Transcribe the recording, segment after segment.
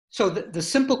So the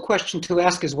simple question to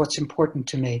ask is what's important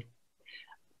to me?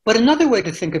 But another way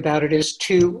to think about it is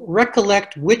to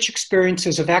recollect which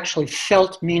experiences have actually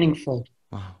felt meaningful.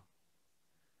 Wow.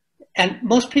 And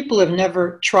most people have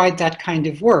never tried that kind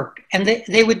of work. And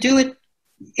they would do it,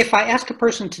 if I ask a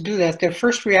person to do that, their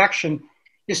first reaction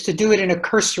is to do it in a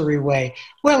cursory way.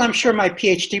 Well, I'm sure my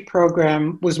PhD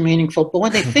program was meaningful, but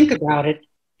when they think about it,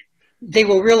 they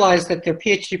will realize that their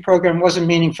PhD program wasn't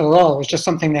meaningful at all. It was just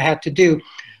something they had to do.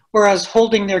 Whereas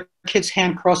holding their kid's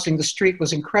hand crossing the street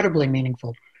was incredibly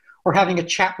meaningful. Or having a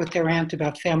chat with their aunt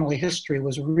about family history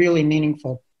was really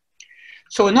meaningful.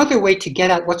 So another way to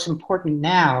get at what's important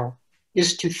now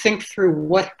is to think through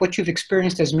what you've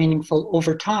experienced as meaningful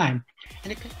over time.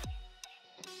 And it can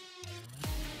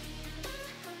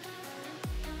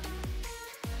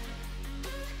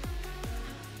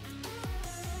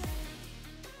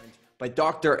by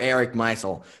Dr. Eric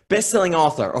Maisel, best-selling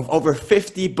author of over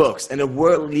 50 books and a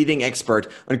world-leading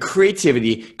expert on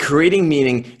creativity, creating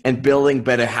meaning, and building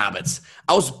better habits.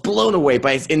 I was blown away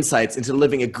by his insights into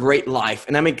living a great life,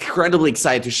 and I'm incredibly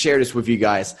excited to share this with you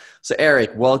guys. So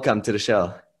Eric, welcome to the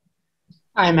show.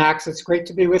 Hi, Max. It's great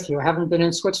to be with you. I haven't been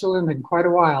in Switzerland in quite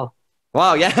a while.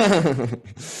 Wow, yeah.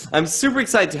 I'm super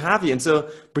excited to have you. And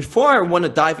so before I want to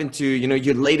dive into,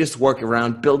 your latest work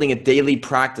around building a daily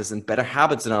practice and better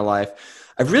habits in our life,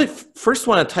 I really first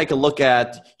want to take a look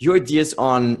at your ideas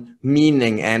on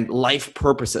meaning and life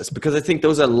purposes, because I think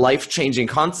those are life-changing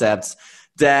concepts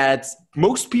that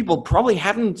most people probably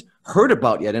haven't heard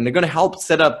about yet. And they're going to help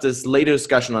set up this later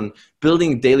discussion on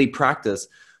building daily practice.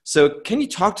 So can you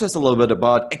talk to us a little bit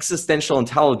about existential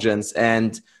intelligence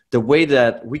and the way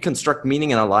that we construct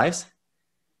meaning in our lives?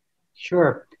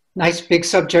 Sure. Nice big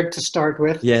subject to start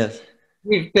with. Yes.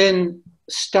 We've been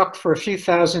stuck for a few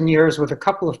thousand years with a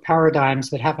couple of paradigms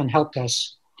that haven't helped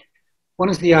us. One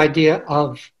is the idea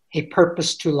of a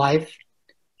purpose to life,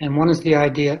 and one is the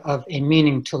idea of a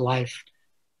meaning to life.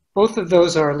 Both of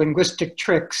those are linguistic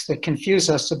tricks that confuse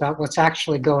us about what's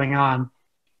actually going on.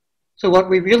 So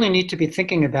what we really need to be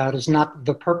thinking about is not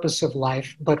the purpose of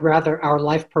life, but rather our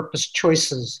life purpose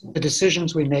choices, the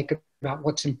decisions we make about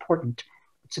what's important.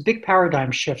 It's a big paradigm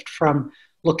shift from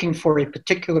looking for a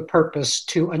particular purpose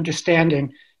to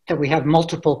understanding that we have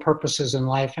multiple purposes in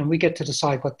life and we get to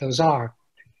decide what those are.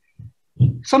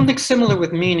 Something similar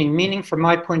with meaning. Meaning, from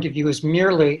my point of view, is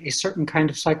merely a certain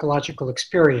kind of psychological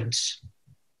experience.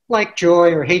 Like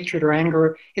joy or hatred or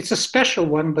anger, it's a special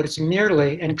one, but it's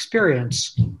merely an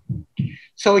experience.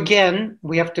 So again,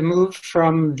 we have to move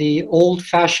from the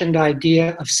old-fashioned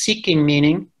idea of seeking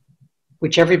meaning,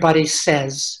 which everybody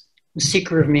says, the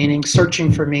seeker of meaning,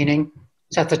 searching for meaning.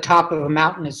 It's at the top of a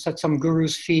mountain, it's at some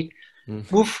guru's feet.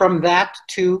 Move from that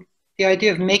to the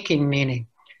idea of making meaning,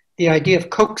 the idea of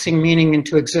coaxing meaning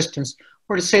into existence,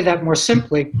 or to say that more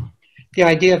simply, the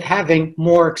idea of having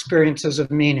more experiences of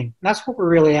meaning. That's what we're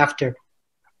really after.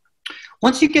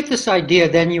 Once you get this idea,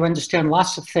 then you understand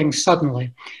lots of things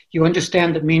suddenly. You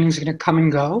understand that meaning is going to come and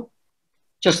go,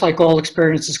 just like all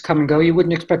experiences come and go. You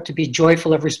wouldn't expect to be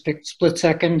joyful every split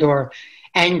second or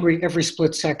angry every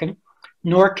split second,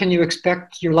 nor can you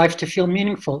expect your life to feel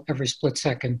meaningful every split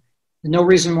second. There's no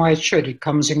reason why it should. It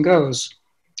comes and goes.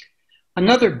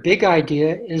 Another big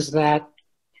idea is that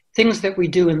things that we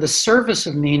do in the service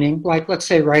of meaning, like let's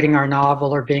say writing our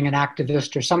novel or being an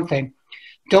activist or something,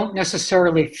 don't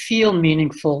necessarily feel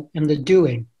meaningful in the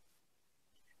doing.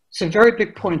 It's a very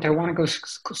big point. I want to go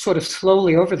sort of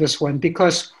slowly over this one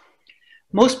because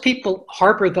most people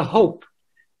harbor the hope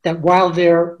that while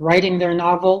they're writing their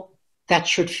novel, that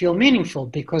should feel meaningful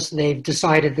because they've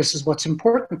decided this is what's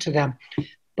important to them.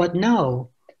 But no.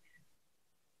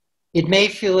 It may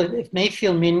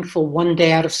feel meaningful one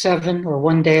day out of 7 or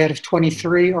one day out of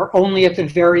 23 or only at the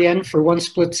very end for one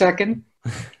split second.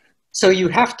 So you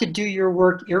have to do your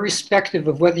work irrespective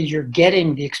of whether you're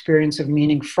getting the experience of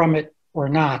meaning from it or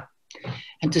not.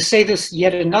 And to say this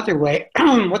yet another way,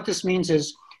 what this means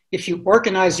is if you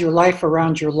organize your life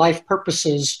around your life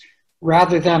purposes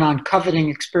rather than on coveting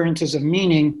experiences of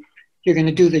meaning, you're going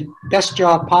to do the best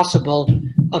job possible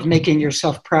of making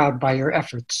yourself proud by your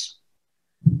efforts.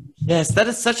 Yes, that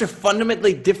is such a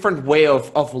fundamentally different way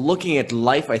of looking at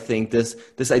life, I think.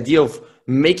 This idea of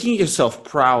making yourself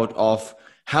proud of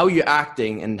how you're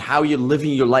acting and how you're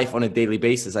living your life on a daily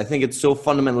basis. I think it's so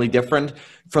fundamentally different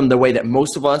from the way that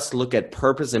most of us look at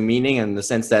purpose and meaning, in the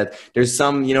sense that there's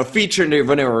some, feature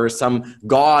nirvana or some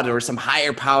God or some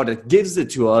higher power that gives it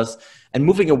to us, and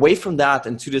moving away from that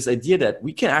into this idea that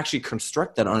we can actually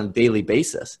construct that on a daily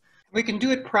basis. We can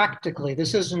do it practically.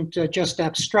 This isn't just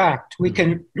abstract. We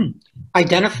can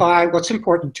identify what's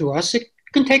important to us. It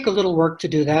can take a little work to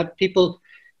do that. People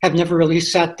have never really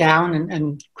sat down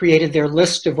and created their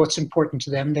list of what's important to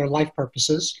them, their life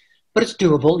purposes, but it's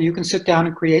doable. You can sit down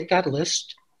and create that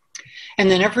list. And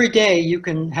then every day you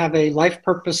can have a life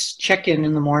purpose check-in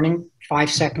in the morning, 5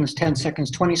 seconds, 10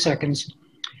 seconds, 20 seconds,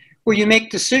 where you make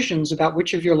decisions about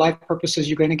which of your life purposes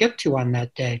you're going to get to on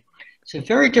that day. It's a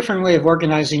very different way of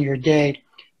organizing your day.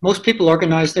 Most people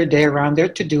organize their day around their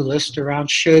to-do list, around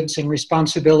shoulds and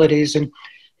responsibilities, and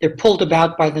they're pulled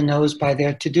about by the nose by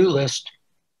their to-do list.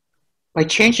 By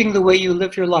changing the way you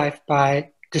live your life,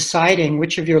 by deciding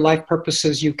which of your life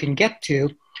purposes you can get to,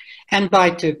 and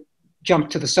by, to jump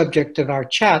to the subject of our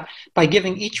chat, by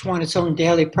giving each one its own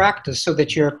daily practice so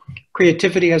that your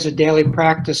creativity has a daily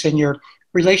practice and your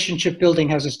relationship building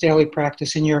has its daily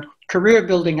practice and your career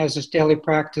building has its daily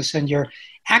practice and your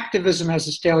activism has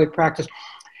its daily practice.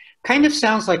 Kind of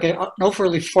sounds like an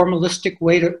overly formalistic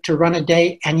way to run a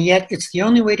day, and yet it's the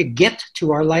only way to get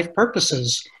to our life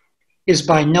purposes is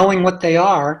by knowing what they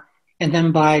are and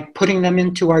then by putting them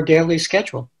into our daily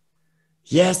schedule.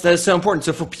 Yes, that is so important.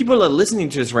 So for people that are listening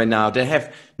to this right now that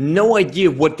have no idea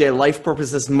what their life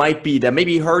purposes might be, that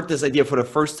maybe heard this idea for the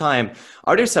first time,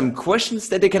 are there some questions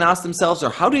that they can ask themselves, or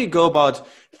how do you go about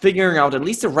figuring out at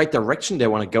least the right direction they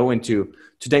want to go into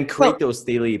to then create those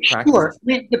daily practices? Sure. I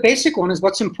mean, the basic one is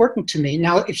what's important to me.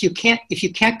 Now, if you can't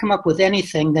come up with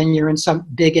anything, then you're in some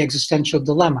big existential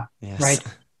dilemma, right?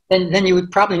 Then you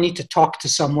would probably need to talk to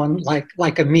someone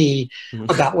like a me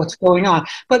about what's going on.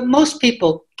 But most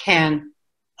people can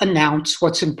announce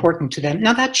what's important to them.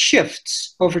 Now that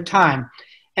shifts over time.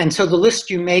 And so the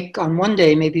list you make on one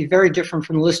day may be very different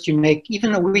from the list you make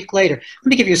even a week later. Let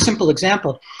me give you a simple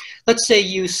example. Let's say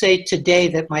you say today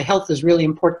that my health is really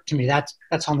important to me.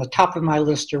 That's on the top of my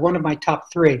list, or one of my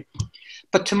top 3.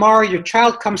 But tomorrow your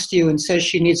child comes to you and says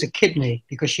she needs a kidney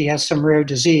because she has some rare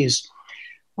disease.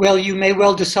 Well, you may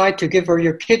well decide to give her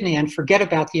your kidney and forget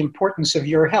about the importance of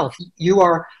your health. You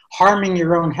are harming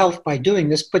your own health by doing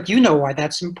this, but you know why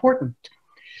that's important.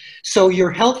 So your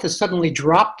health has suddenly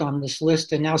dropped on this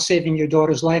list, and now saving your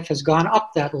daughter's life has gone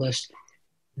up that list.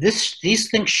 These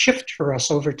things shift for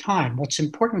us over time, what's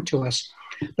important to us.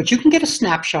 But you can get a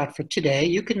snapshot for today.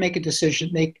 You can make a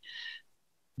decision,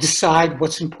 decide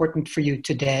what's important for you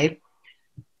today.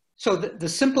 So the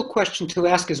simple question to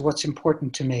ask is, what's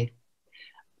important to me?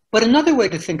 But another way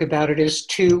to think about it is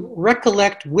to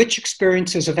recollect which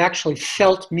experiences have actually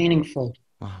felt meaningful.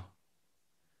 Wow.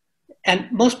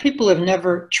 And most people have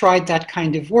never tried that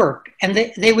kind of work. And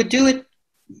they would do it,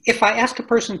 if I ask a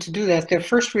person to do that, their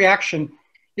first reaction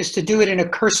is to do it in a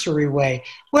cursory way.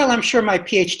 Well, I'm sure my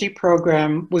PhD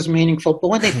program was meaningful, but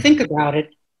when they think about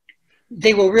it,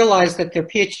 they will realize that their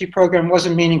PhD program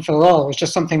wasn't meaningful at all. It was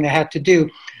just something they had to do.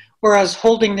 Whereas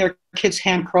holding their kid's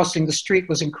hand crossing the street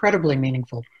was incredibly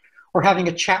meaningful. Or having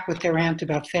a chat with their aunt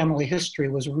about family history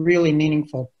was really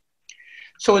meaningful.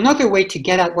 So another way to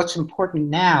get at what's important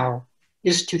now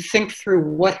is to think through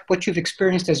what you've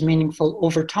experienced as meaningful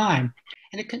over time.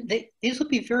 And these will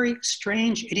be very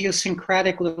strange,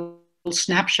 idiosyncratic little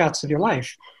snapshots of your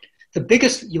life.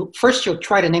 First you'll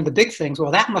try to name the big things.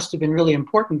 Well, that must have been really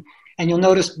important. And you'll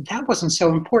notice that wasn't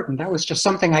so important. That was just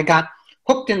something I got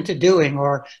hooked into doing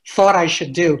or thought I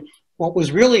should do. What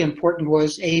was really important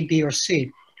was A, B, or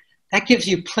C. That gives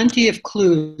you plenty of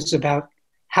clues about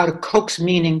how to coax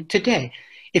meaning today.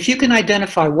 If you can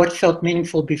identify what felt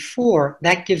meaningful before,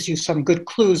 that gives you some good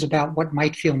clues about what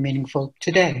might feel meaningful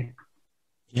today.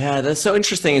 Yeah, that's so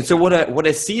interesting. And so what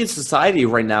I see in society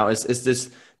right now is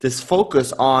this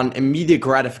focus on immediate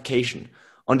gratification,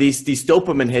 on these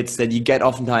dopamine hits that you get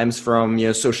oftentimes from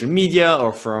social media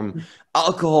or from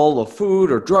alcohol or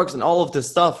food or drugs and all of this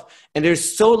stuff. And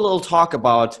there's so little talk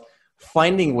about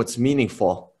finding what's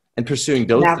meaningful and pursuing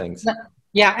those things.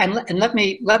 Yeah, and let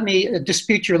me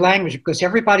dispute your language, because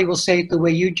everybody will say it the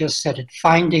way you just said it,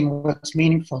 finding what's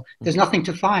meaningful. There's nothing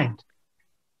to find.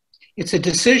 It's a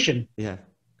decision. Yeah.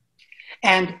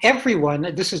 And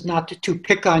everyone, this is not to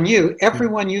pick on you,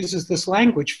 everyone uses this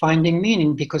language, finding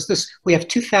meaning, because we have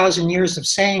 2,000 years of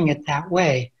saying it that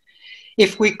way.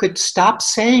 If we could stop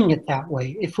saying it that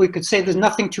way, if we could say there's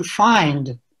nothing to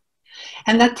find,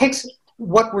 and that takes...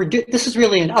 this is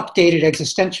really an updated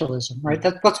existentialism, right?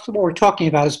 That's what we're talking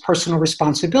about, is personal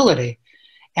responsibility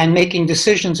and making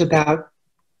decisions about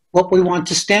what we want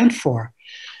to stand for.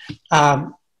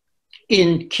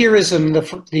 In Kirism,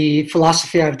 the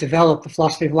philosophy I've developed, the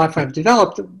philosophy of life I've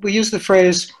developed, we use the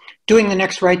phrase, doing the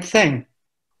next right thing.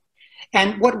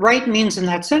 And what right means in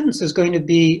that sentence is going to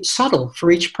be subtle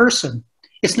for each person.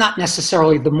 It's not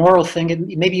necessarily the moral thing.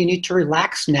 Maybe you need to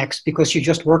relax next because you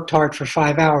just worked hard for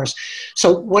 5 hours.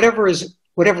 So whatever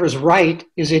is right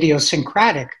is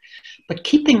idiosyncratic. But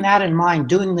keeping that in mind,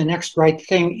 doing the next right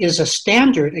thing is a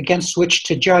standard against which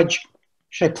to judge,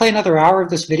 should I play another hour of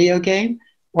this video game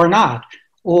or not?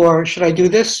 Or should I do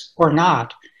this or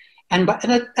not? And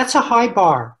that's a high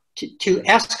bar. To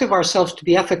ask of ourselves to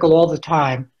be ethical all the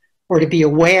time or to be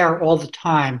aware all the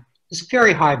time is a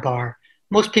very high bar.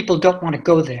 Most people don't want to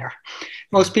go there.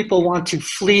 Most people want to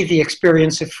flee the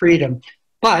experience of freedom.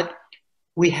 But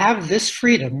we have this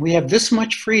freedom. We have this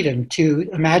much freedom to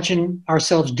imagine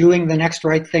ourselves doing the next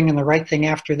right thing and the right thing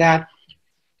after that.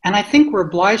 And I think we're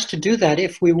obliged to do that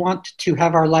if we want to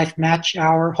have our life match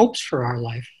our hopes for our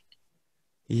life.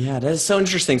 Yeah, that is so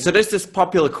interesting. So there's this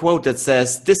popular quote that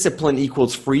says, discipline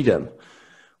equals freedom.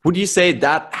 Would you say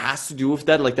that has to do with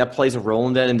that? Like that plays a role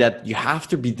in that, and that you have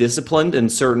to be disciplined in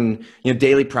certain,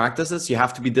 daily practices. You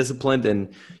have to be disciplined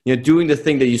in, doing the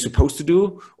thing that you're supposed to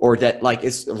do, or that like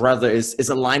is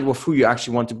aligned with who you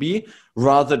actually want to be,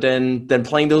 rather than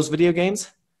playing those video games?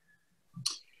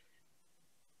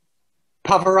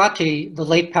 Pavarotti, the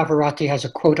late Pavarotti, has a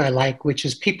quote I like, which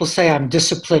is, people say I'm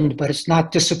disciplined, but it's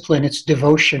not discipline, it's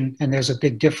devotion, and there's a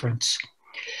big difference.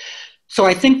 So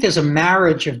I think there's a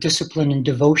marriage of discipline and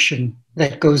devotion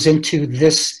that goes into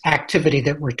this activity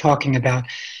that we're talking about.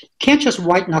 You can't just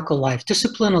white knuckle life.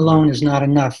 Discipline alone is not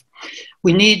enough.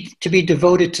 We need to be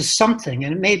devoted to something,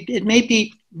 and it may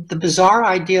be the bizarre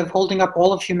idea of holding up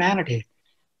all of humanity.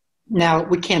 Now,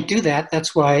 we can't do that.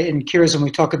 That's why in Kirism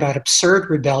we talk about absurd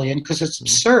rebellion, because it's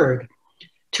absurd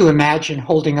to imagine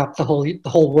holding up the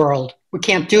whole world. We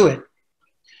can't do it.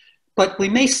 But we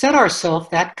may set ourselves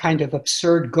that kind of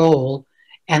absurd goal,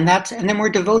 and then we're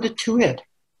devoted to it.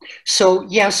 So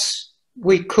yes,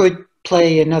 we could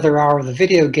play another hour of the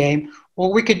video game,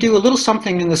 or we could do a little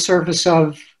something in the service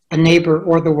of a neighbor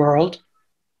or the world.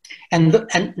 And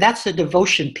that's the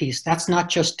devotion piece. That's not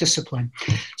just discipline.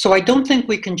 So I don't think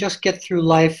we can just get through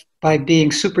life by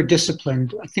being super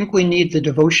disciplined. I think we need the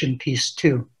devotion piece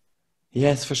too.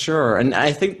 Yes, for sure. And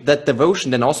I think that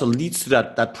devotion then also leads to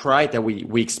that pride that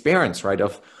we experience, right?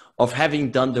 Of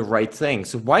having done the right thing.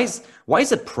 So why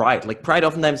is it pride? Like pride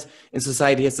oftentimes in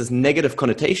society has this negative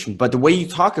connotation, but the way you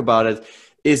talk about it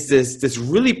is this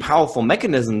really powerful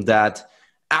mechanism that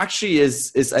actually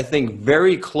is I think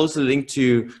very closely linked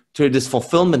to this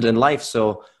fulfillment in life.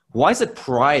 So why is it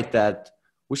pride that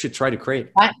we should try to create?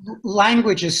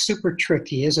 Language is super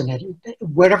tricky, isn't it?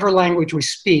 Whatever language we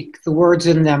speak, the words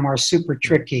in them are super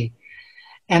tricky.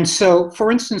 And so,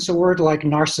 for instance, a word like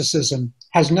narcissism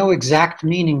has no exact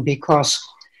meaning because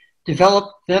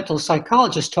developmental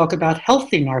psychologists talk about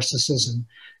healthy narcissism.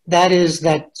 That is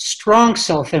that strong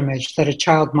self-image that a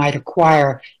child might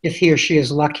acquire if he or she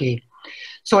is lucky.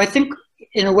 So I think,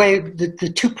 in a way,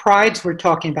 the two prides we're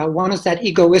talking about, one is that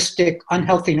egoistic,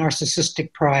 unhealthy,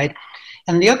 narcissistic pride,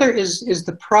 and the other is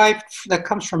the pride that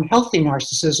comes from healthy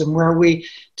narcissism, where we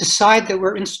decide that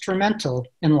we're instrumental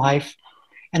in life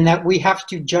and that we have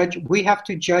to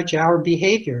judge our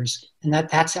behaviors, and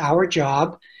that's our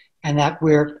job, and that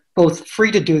we're both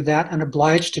free to do that and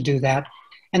obliged to do that.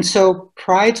 And so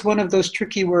pride's one of those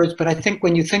tricky words, but I think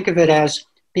when you think of it as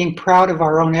being proud of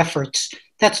our own efforts,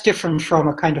 that's different from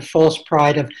a kind of false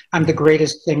pride of I'm the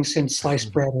greatest thing since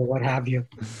sliced bread or what have you.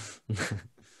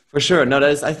 For sure. No, that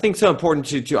is, I think, so important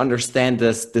to understand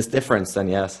this difference then,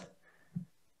 yes.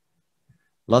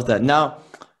 Love that. Now,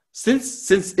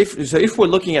 if we're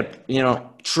looking at,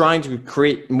 trying to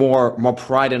create more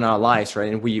pride in our lives,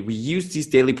 right? And we use these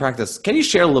daily practice. Can you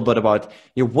share a little bit about,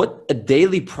 what a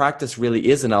daily practice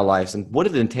really is in our lives and what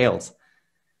it entails?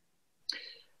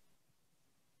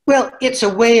 Well, it's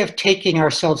a way of taking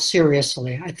ourselves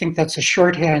seriously. I think that's a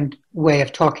shorthand way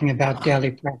of talking about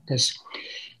daily practice. It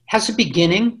has a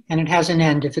beginning and it has an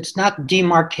end. If it's not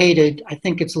demarcated, I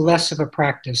think it's less of a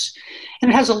practice.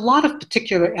 And it has a lot of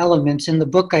particular elements. In the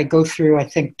book, I go through, I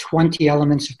think, 20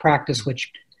 elements of practice,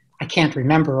 which I can't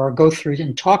remember or go through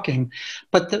in talking.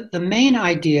 But the main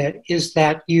idea is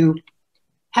that you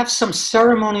have some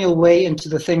ceremonial way into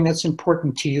the thing that's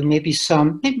important to you, maybe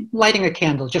lighting a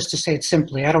candle, just to say it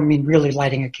simply. I don't mean really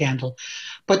lighting a candle,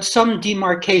 but some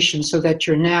demarcation so that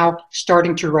you're now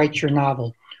starting to write your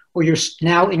novel, or you're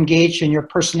now engaged in your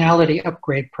personality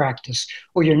upgrade practice,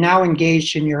 or you're now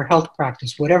engaged in your health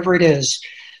practice, whatever it is.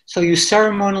 So you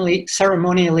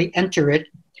ceremonially enter it,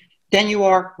 then you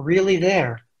are really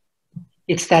there.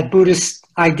 It's that Buddhist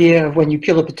idea of when you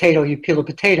peel a potato, you peel a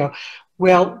potato.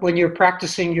 Well, when you're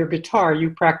practicing your guitar, you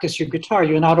practice your guitar.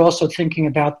 You're not also thinking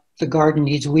about the garden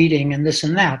needs weeding and this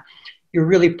and that. You're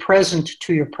really present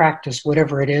to your practice,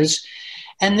 whatever it is.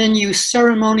 And then you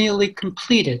ceremonially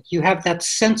complete it. You have that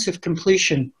sense of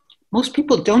completion. Most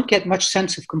people don't get much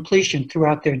sense of completion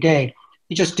throughout their day.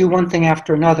 You just do one thing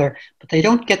after another, but they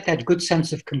don't get that good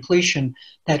sense of completion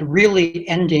that really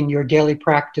ending your daily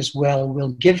practice well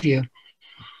will give you.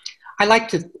 I like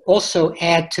to also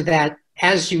add to that,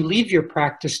 as you leave your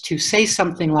practice, to say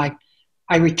something like,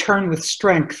 I return with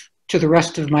strength to the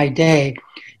rest of my day,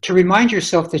 to remind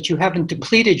yourself that you haven't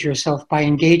depleted yourself by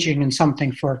engaging in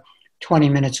something for 20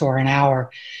 minutes or an hour.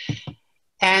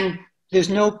 And there's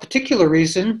no particular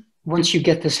reason, once you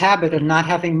get this habit, of not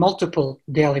having multiple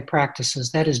daily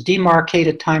practices. That is,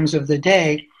 demarcated times of the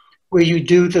day where you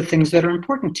do the things that are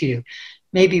important to you.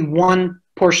 Maybe one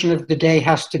portion of the day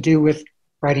has to do with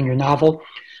writing your novel,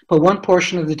 but one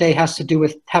portion of the day has to do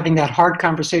with having that hard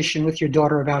conversation with your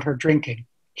daughter about her drinking.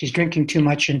 She's drinking too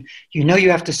much and you know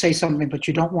you have to say something, but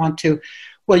you don't want to.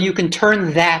 Well, you can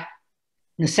turn that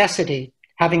necessity,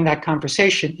 having that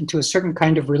conversation, into a certain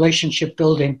kind of relationship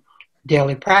building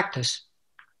daily practice.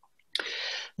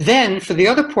 Then for the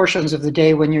other portions of the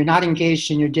day, when you're not engaged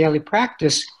in your daily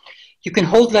practice, you can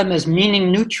hold them as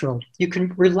meaning neutral. You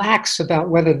can relax about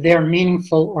whether they're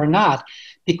meaningful or not,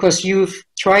 because you've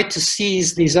tried to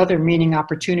seize these other meaning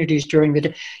opportunities during the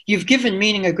day. You've given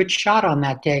meaning a good shot on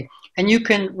that day, and you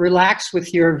can relax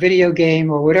with your video game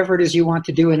or whatever it is you want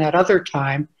to do in that other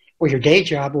time, or your day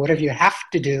job, or whatever you have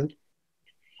to do,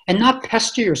 and not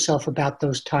pester yourself about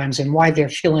those times and why they're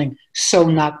feeling so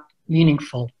not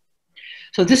meaningful.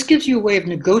 So this gives you a way of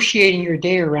negotiating your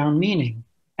day around meaning,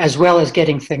 as well as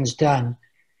getting things done.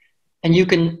 And you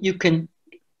can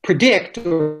predict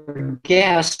or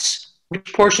guess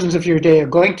which portions of your day are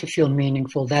going to feel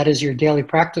meaningful, that is your daily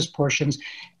practice portions,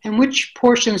 and which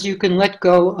portions you can let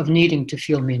go of needing to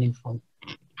feel meaningful.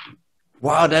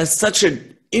 Wow, that's such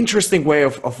an interesting way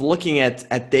of looking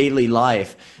at daily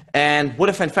life. And what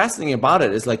I find fascinating about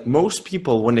it is, like, most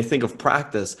people, when they think of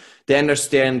practice, they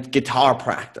understand guitar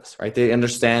practice, right? They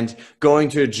understand going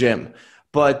to a gym.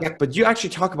 But you actually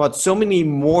talk about so many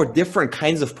more different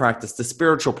kinds of practice, the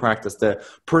spiritual practice, the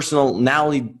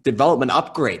personality development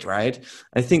upgrade, right?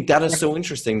 I think that is so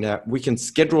interesting that we can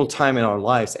schedule time in our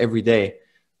lives every day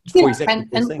for exactly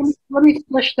those things. Let me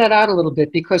flesh that out a little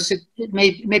bit, because it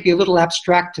may be a little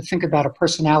abstract to think about a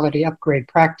personality upgrade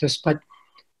practice, but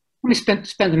let me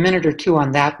spend a minute or two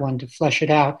on that one to flesh it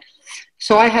out.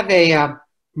 So I have a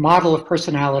model of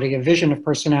personality, a vision of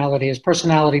personality, as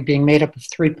personality being made up of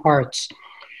three parts.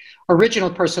 Original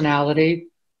personality,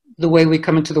 the way we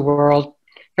come into the world.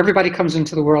 Everybody comes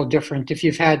into the world different. If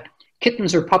you've had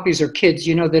kittens or puppies or kids,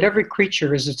 you know that every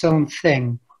creature is its own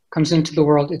thing, comes into the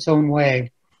world its own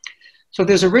way. So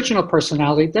there's original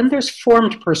personality. Then there's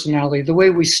formed personality, the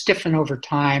way we stiffen over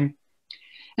time.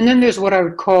 And then there's what I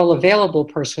would call available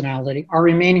personality, our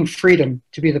remaining freedom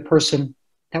to be the person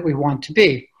that we want to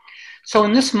be. So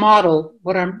in this model,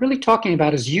 what I'm really talking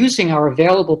about is using our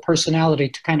available personality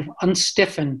to kind of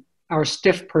unstiffen our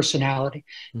stiff personality,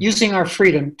 using our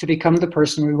freedom to become the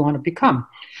person we want to become.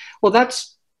 Well,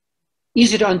 that's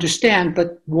easy to understand,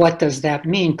 but what does that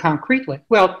mean concretely?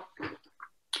 Well,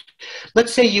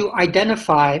 let's say you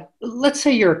identify, let's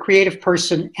say you're a creative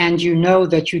person and you know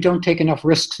that you don't take enough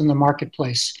risks in the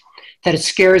marketplace, that it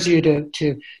scares you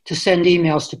to send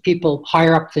emails to people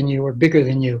higher up than you or bigger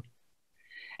than you.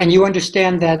 And you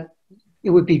understand that it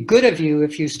would be good of you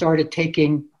if you started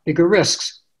taking bigger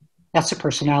risks. That's a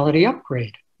personality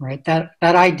upgrade, right? That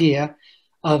idea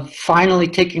of finally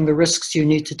taking the risks you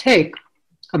need to take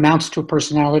amounts to a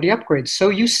personality upgrade. So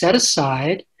you set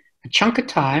aside a chunk of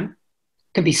time.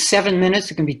 It can be 7 minutes,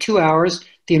 it can be 2 hours.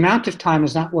 The amount of time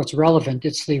is not what's relevant.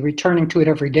 It's the returning to it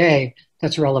every day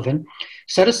that's relevant.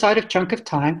 Set aside a chunk of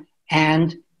time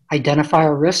and identify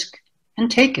a risk and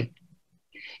take it.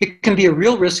 It can be a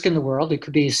real risk in the world. It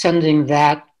could be sending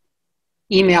that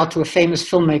email to a famous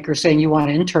filmmaker saying you want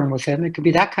to intern with him. It could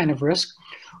be that kind of risk.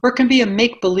 Or it can be a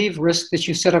make-believe risk that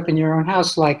you set up in your own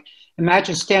house. Like,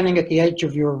 imagine standing at the edge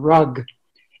of your rug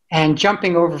and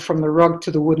jumping over from the rug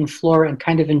to the wooden floor and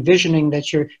kind of envisioning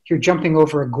that you're jumping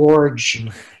over a gorge.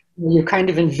 You're kind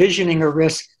of envisioning a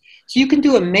risk. So you can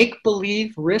do a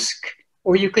make-believe risk,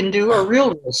 or you can do a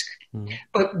real risk.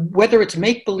 But whether it's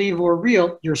make-believe or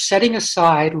real, you're setting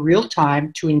aside real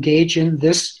time to engage in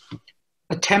this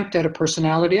attempt at a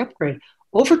personality upgrade.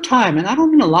 Over time, and I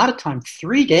don't mean a lot of time,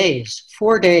 3 days,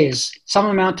 4 days, some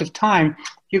amount of time,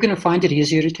 you're going to find it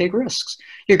easier to take risks.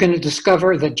 You're going to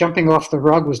discover that jumping off the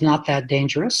rug was not that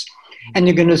dangerous. And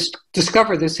you're going to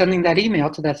discover that sending that email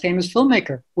to that famous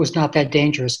filmmaker was not that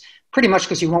dangerous, pretty much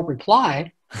because you won't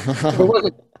reply.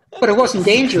 But it wasn't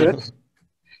dangerous.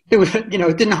 It was, it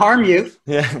didn't harm you.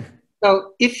 Yeah.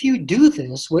 So if you do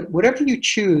this, whatever you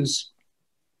choose,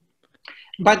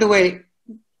 by the way,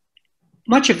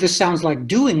 much of this sounds like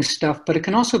doing stuff, but it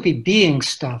can also be being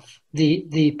stuff.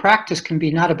 the practice can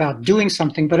be not about doing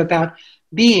something, but about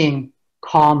being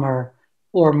calmer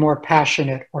or more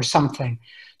passionate or something.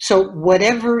 So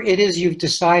whatever it is you've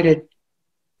decided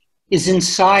is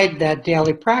inside that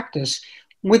daily practice,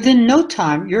 within no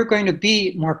time, you're going to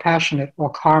be more passionate or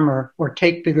calmer or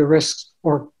take bigger risks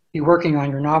or be working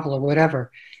on your novel or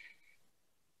whatever.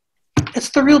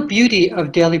 It's the real beauty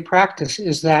of daily practice,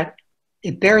 is that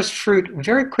it bears fruit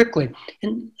very quickly.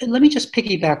 And let me just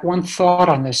piggyback one thought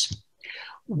on this.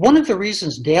 One of the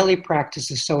reasons daily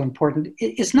practice is so important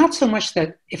is not so much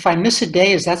that if I miss a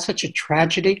day, is that such a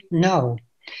tragedy? No.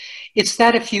 It's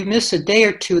that if you miss a day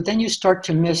or two, then you start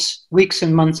to miss weeks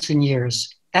and months and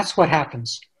years. That's what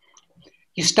happens.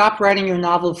 You stop writing your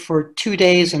novel for 2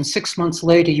 days, and 6 months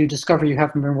later, you discover you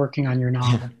haven't been working on your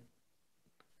novel.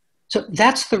 So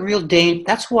that's the real danger.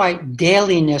 That's why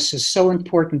dailiness is so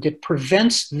important. It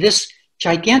prevents this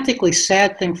gigantically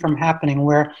sad thing from happening,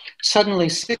 where suddenly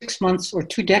 6 months or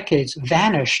 2 decades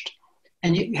vanished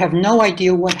and you have no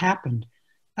idea what happened.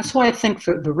 That's why I think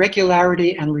the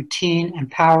regularity and routine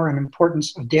and power and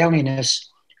importance of dailiness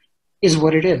is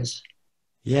what it is.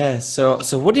 Yeah. So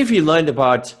what have you learned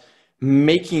about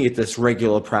making it this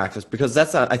regular practice? Because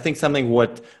that's, I think, something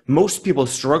what most people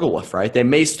struggle with, right? They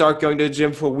may start going to the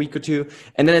gym for a week or two,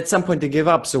 and then at some point they give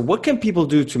up. So what can people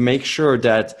do to make sure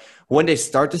that when they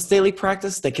start this daily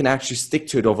practice, they can actually stick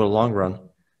to it over the long run?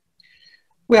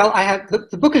 Well,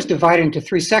 the book is divided into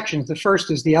 3 sections. The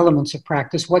first is the elements of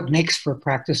practice, what makes for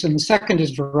practice, and the second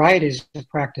is varieties of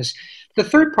practice. The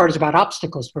third part is about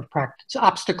obstacles for practice,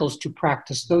 obstacles to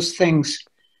practice, those things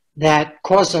that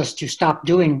cause us to stop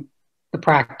doing the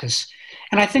practice.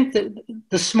 And I think that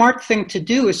the smart thing to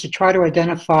do is to try to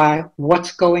identify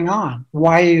what's going on.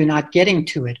 Why are you not getting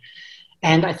to it?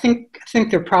 And I think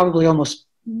there are probably almost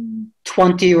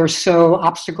 20 or so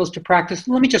obstacles to practice.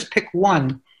 Let me just pick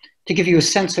one to give you a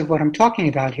sense of what I'm talking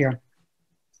about here.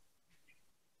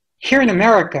 Here in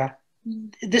America,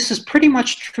 this is pretty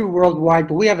much true worldwide,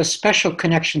 but we have a special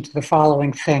connection to the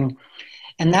following thing,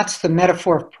 and that's the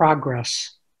metaphor of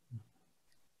progress.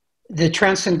 The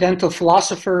transcendental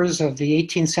philosophers of the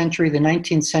 18th century, the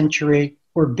 19th century,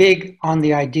 were big on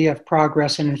the idea of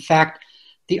progress. And in fact,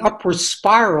 the upward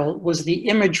spiral was the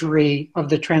imagery of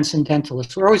the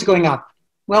transcendentalists. We're always going up.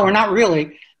 Well, we're not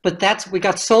really, but we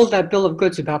got sold that bill of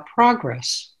goods about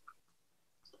progress.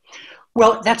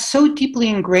 Well, that's so deeply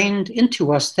ingrained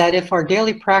into us that if our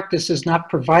daily practice is not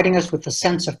providing us with a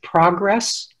sense of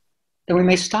progress, then we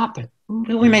may stop it.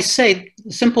 We may say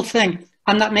the simple thing,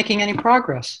 I'm not making any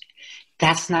progress.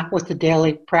 That's not what the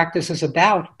daily practice is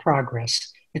about,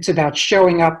 progress. It's about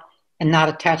showing up and not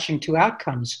attaching to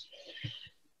outcomes.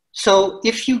 So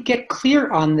if you get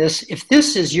clear on this, if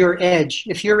this is your edge,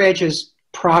 if your edge is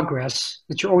progress,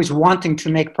 that you're always wanting to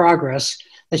make progress,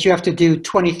 that you have to do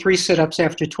 23 sit-ups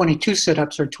after 22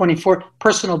 sit-ups or 24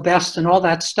 personal best and all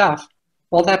that stuff,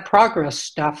 all that progress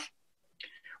stuff,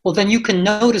 well, then you can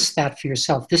notice that for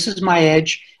yourself. This is my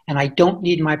edge, and I don't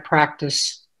need my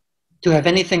practice to have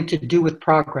anything to do with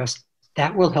progress.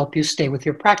 That will help you stay with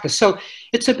your practice. So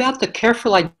it's about the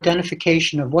careful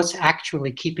identification of what's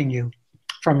actually keeping you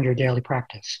from your daily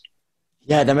practice.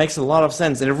 Yeah, that makes a lot of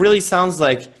sense. And it really sounds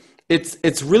like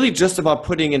it's really just about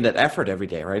putting in that effort every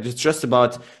day, right? It's just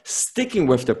about sticking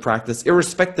with the practice,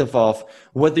 irrespective of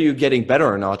whether you're getting better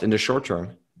or not in the short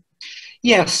term.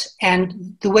 Yes,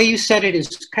 and the way you said it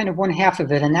is kind of one half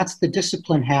of it, and that's the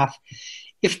discipline half.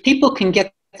 If people can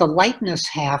get the lightness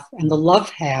half and the love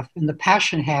half and the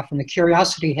passion half and the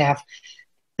curiosity half,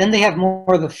 then they have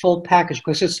more of the full package,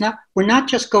 because we're not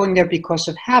just going there because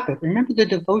of habit. Remember the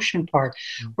devotion part.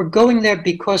 We're going there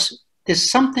because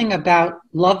there's something about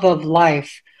love of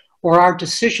life, or our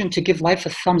decision to give life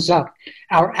a thumbs up,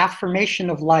 our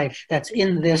affirmation of life that's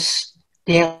in this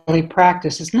daily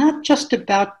practice. It's not just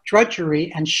about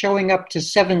drudgery and showing up to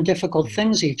 7 difficult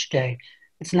things each day.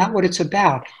 It's not what it's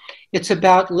about. It's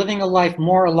about living a life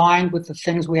more aligned with the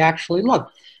things we actually love.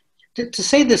 To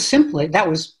say this simply, that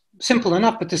was simple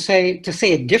enough, but to say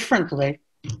it differently,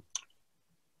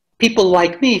 people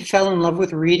like me fell in love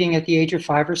with reading at the age of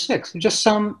 5 or 6. Just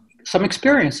some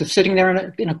experience of sitting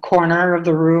there in a corner of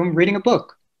the room reading a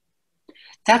book.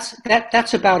 That's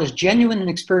about as genuine an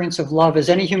experience of love as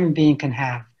any human being can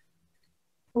have.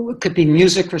 It could be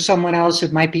music for someone else.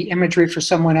 It might be imagery for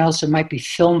someone else. It might be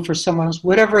film for someone else.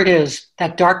 Whatever it is,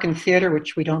 that darkened theater,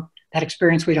 that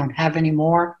experience we don't have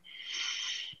anymore.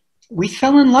 We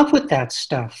fell in love with that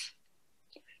stuff.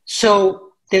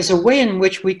 So there's a way in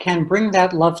which we can bring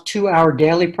that love to our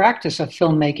daily practice of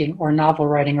filmmaking or novel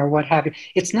writing or what have you.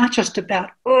 It's not just about,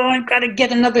 I've got to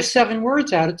get another 7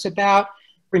 words out. It's about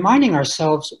reminding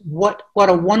ourselves what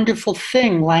a wonderful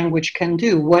thing language can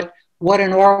do, what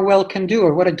an Orwell can do,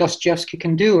 or what a Dostoevsky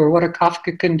can do, or what a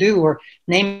Kafka can do, or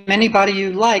name anybody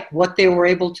you like, what they were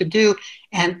able to do.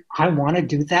 And I want to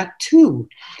do that too.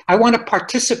 I want to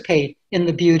participate in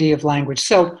the beauty of language.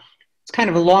 So it's kind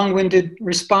of a long-winded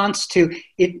response to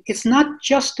it. It's not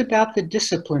just about the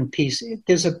discipline piece.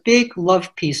 There's a big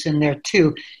love piece in there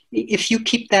too. If you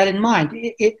keep that in mind,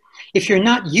 if you're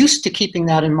not used to keeping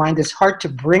that in mind, it's hard to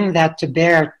bring that to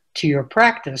bear to your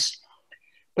practice.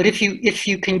 But if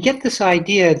you can get this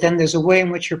idea, then there's a way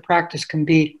in which your practice can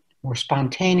be more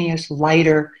spontaneous,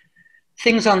 lighter,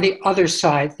 things on the other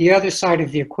side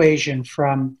of the equation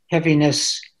from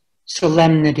heaviness,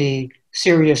 solemnity,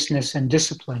 seriousness, and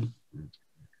discipline.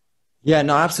 Yeah,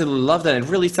 no, I absolutely love that. It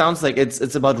really sounds like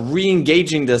it's about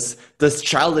re-engaging this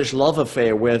childish love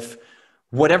affair with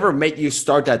whatever made you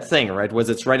start that thing, right? Was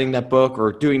it's writing that book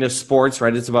or doing the sports,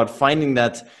 right? It's about finding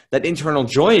that internal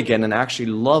joy again and actually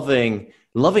loving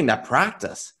that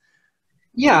practice.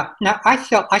 Yeah. Now,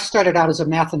 I started out as a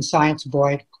math and science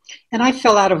boy, and I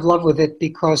fell out of love with it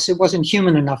because it wasn't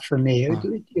human enough for me.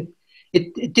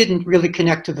 It didn't really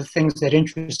connect to the things that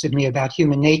interested me about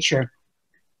human nature.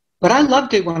 But I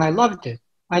loved it when I loved it.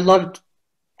 I loved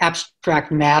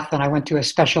abstract math, and I went to a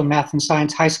special math and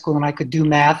science high school, and I could do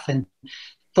math and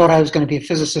thought I was going to be a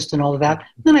physicist and all of that.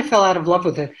 Then I fell out of love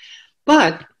with it.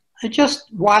 But I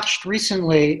just watched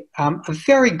recently a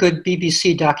very good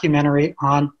BBC documentary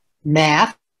on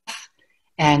math,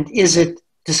 and is it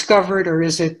discovered or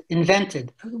is it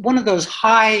invented? One of those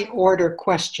high order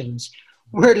questions.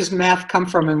 Where does math come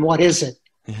from and what is it?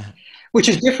 Yeah. Which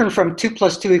is different from 2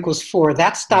 + 2 = 4.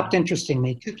 That stopped interesting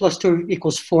me. 2 +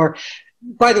 2 = 4.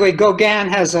 By the way, Weigand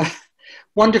has a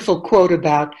wonderful quote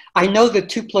about, I know that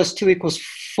 2 + 2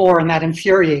 = 4, and that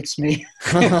infuriates me.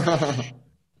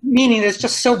 Meaning it's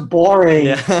just so boring,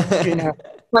 yeah. You know.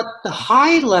 But the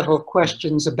high level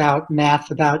questions about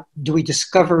math, about do we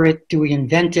discover it, do we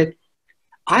invent it,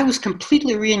 I was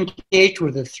completely re-engaged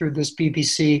with it through this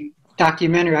BBC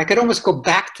documentary. I could almost go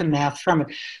back to math from it.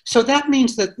 So that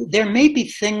means that there may be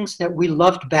things that we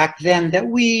loved back then that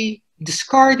we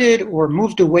discarded or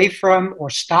moved away from or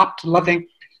stopped loving.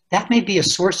 That may be a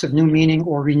source of new meaning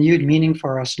or renewed meaning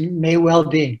for us. It may well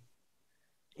be.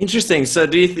 Interesting. So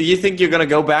do you think you're going to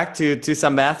go back to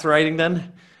some math writing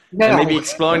then? No. And maybe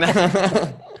exploring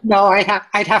that? No,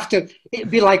 I'd have to. It'd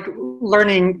be like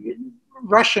learning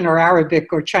Russian or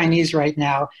Arabic or Chinese right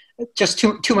now. Just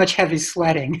too much heavy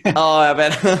sledding. Oh, I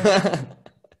bet.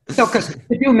 No, because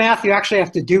to do math, you actually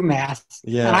have to do math.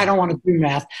 Yeah. And I don't want to do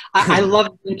math. I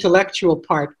love the intellectual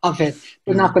part of it,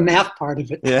 but not the math part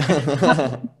of it.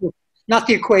 Yeah. Not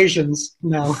the equations,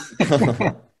 no.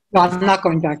 No, I'm not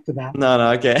going back to that.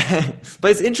 No, okay.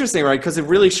 But it's interesting, right? Because it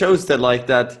really shows that like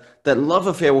that love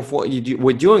affair with what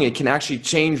we're doing, it can actually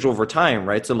change over time,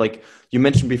 right? So like you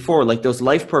mentioned before, like those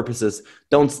life purposes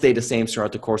don't stay the same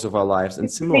throughout the course of our lives.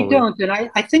 And similarly, they don't. And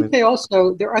I think they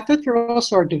also, I thought there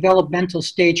also are developmental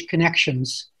stage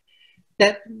connections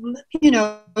that, you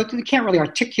know, we can't really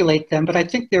articulate them, but I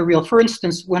think they're real. For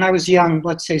instance, when I was young,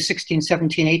 let's say 16,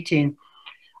 17, 18,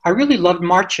 I really loved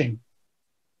marching.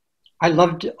 I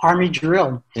loved Army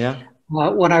drill. Yeah.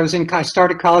 When I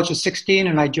started college at 16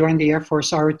 and I joined the Air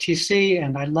Force ROTC,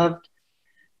 and I loved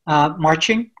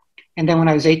marching. And then when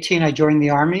I was 18, I joined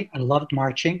the Army. I loved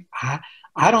marching.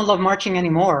 I don't love marching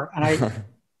anymore. And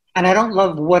I don't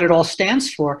love what it all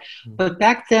stands for. But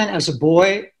back then, as a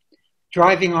boy,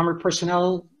 driving armored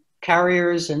personnel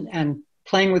carriers and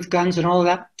playing with guns and all of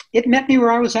that, it met me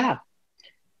where I was at.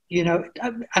 You know,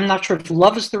 I'm not sure if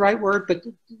love is the right word, but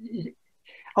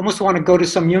almost want to go to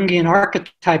some Jungian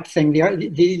archetype thing, the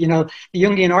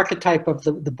Jungian archetype of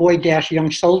the boy-young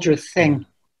soldier thing.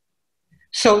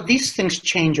 So these things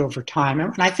change over time,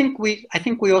 and I think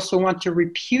we also want to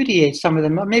repudiate some of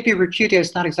them. Maybe repudiate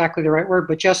is not exactly the right word,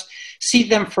 but just see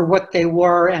them for what they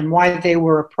were and why they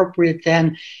were appropriate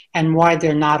then, and why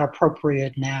they're not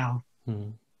appropriate now.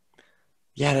 Hmm.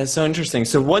 Yeah, that's so interesting.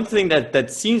 So one thing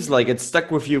that seems like it's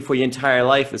stuck with you for your entire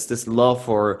life is this love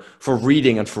for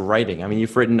reading and for writing. I mean,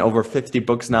 you've written over 50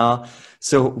 books now.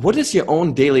 So what does your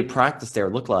own daily practice there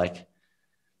look like?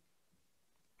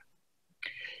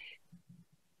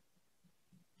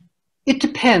 It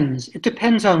depends. It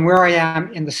depends on where I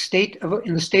am in the stage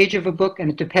of a book, and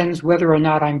it depends whether or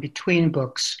not I'm between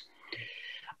books.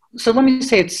 So let me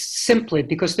say it simply,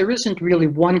 because there isn't really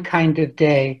one kind of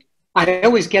day. I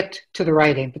always get to the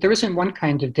writing, but there isn't one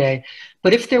kind of day.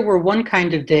 But if there were one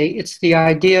kind of day, it's the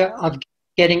idea of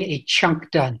getting a chunk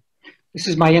done. This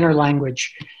is my inner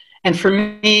language. And for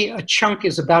me, a chunk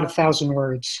is about 1,000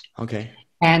 words. Okay.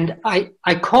 And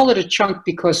I call it a chunk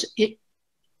because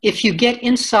if you get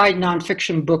inside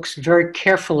nonfiction books very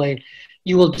carefully,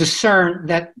 you will discern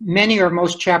that many or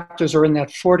most chapters are in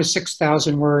that 4,000 to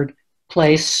 6,000 word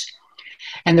place.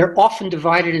 And they're often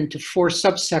divided into 4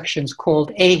 subsections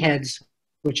called A-heads,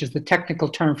 which is the technical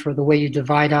term for the way you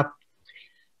divide up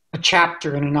a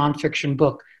chapter in a nonfiction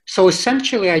book. So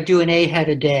essentially, I do an A-head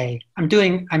a day. I'm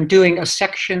doing a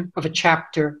section of a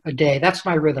chapter a day. That's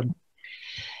my rhythm.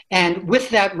 And with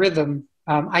that rhythm,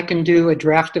 I can do a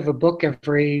draft of a book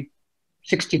every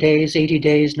 60 days, 80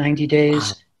 days, 90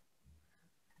 days. Wow.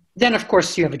 Then, of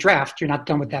course, you have a draft. You're not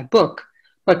done with that book.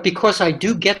 But because I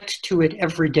do get to it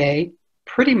every day,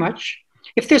 pretty much,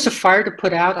 if there's a fire to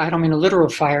put out, I don't mean a literal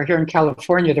fire. Here in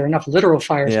California, there are enough literal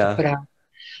fires to put out.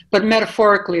 But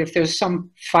metaphorically, if there's some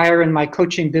fire in my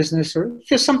coaching business or if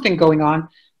there's something going on,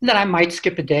 then I might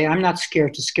skip a day. I'm not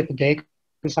scared to skip a day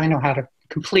because I know how to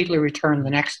completely return the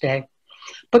next day.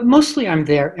 But mostly I'm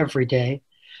there every day.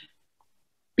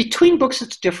 Between books,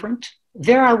 it's different.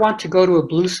 There I want to go to a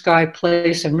blue sky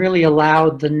place and really allow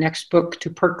the next book to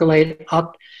percolate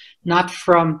up, not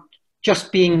from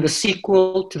just being the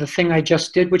sequel to the thing I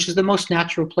just did, which is the most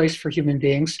natural place for human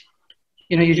beings.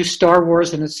 You know, you do Star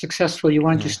Wars and it's successful. You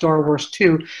want to do Star Wars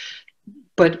 2.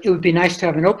 But it would be nice to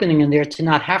have an opening in there to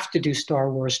not have to do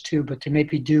Star Wars 2, but to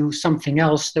maybe do something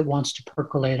else that wants to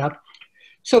percolate up.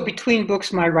 So between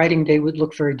books, my writing day would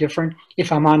look very different.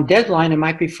 If I'm on deadline, it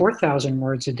might be 4,000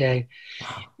 words a day.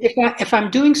 If I'm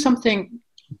doing something,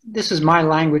 this is my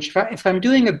language, if I'm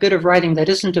doing a bit of writing that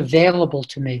isn't available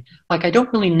to me, like I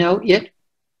don't really know it,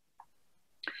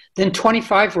 then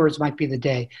 25 words might be the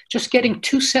day. Just getting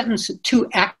 2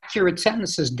 accurate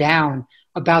sentences down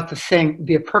about the thing would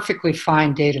be a perfectly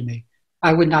fine day to me.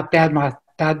 I would not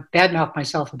badmouth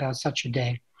myself about such a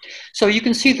day. So you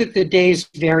can see that the days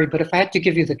vary, but if I had to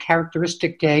give you the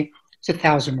characteristic day, it's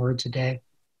 1,000 words a day.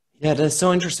 Yeah, that's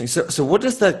so interesting. So what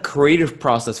does that creative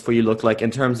process for you look like in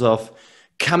terms of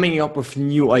coming up with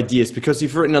new ideas? Because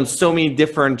you've written on so many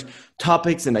different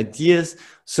topics and ideas.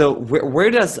 So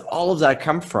where does all of that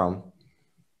come from?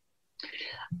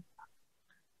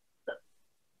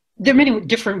 There are many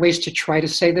different ways to try to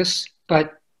say this,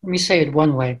 but let me say it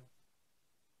one way.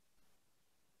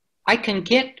 I can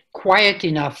get quiet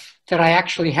enough that I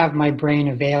actually have my brain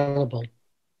available.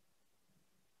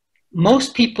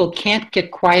 Most people can't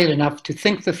get quiet enough to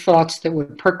think the thoughts that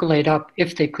would percolate up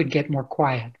if they could get more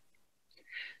quiet.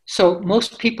 So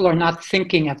most people are not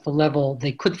thinking at the level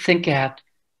they could think at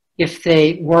if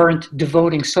they weren't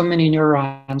devoting so many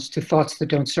neurons to thoughts that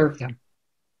don't serve them.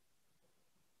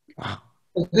 Wow.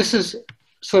 This is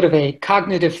sort of a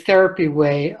cognitive therapy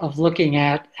way of looking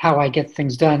at how I get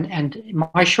things done. And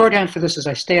my shorthand for this is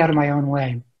I stay out of my own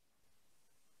way.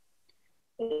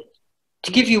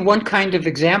 To give you one kind of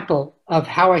example of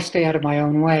how I stay out of my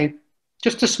own way,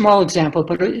 just a small example,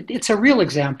 but it's a real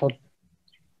example.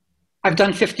 I've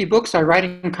done 50 books. I write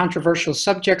in controversial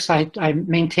subjects. I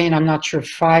maintain, I'm not sure,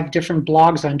 5 different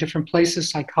blogs on different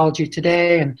places, Psychology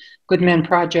Today and Good Men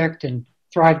Project and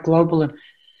Thrive Global.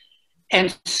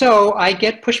 And so I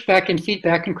get pushback and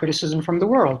feedback and criticism from the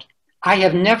world. I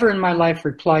have never in my life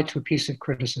replied to a piece of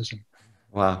criticism.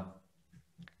 Wow.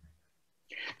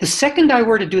 The second I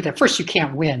were to do that, first you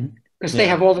can't win because they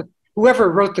have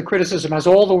whoever wrote the criticism has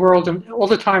all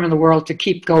the time in the world to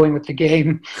keep going with the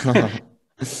game.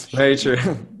 Very true.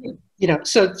 You know,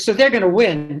 so they're going to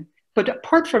win. But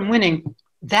apart from winning,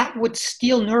 that would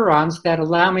steal neurons that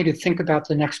allow me to think about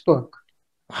the next book.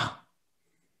 Wow.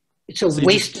 It's a so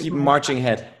waste. Keep marching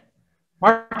ahead.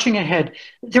 Marching ahead.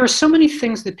 There are so many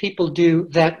things that people do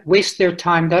that waste their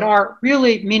time that are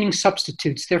really meaning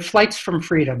substitutes. They're flights from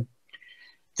freedom.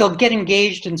 They'll get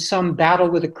engaged in some battle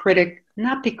with a critic,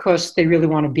 not because they really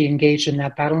want to be engaged in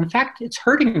that battle. In fact, it's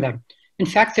hurting them. In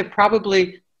fact, they're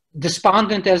probably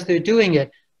despondent as they're doing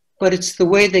it, but it's the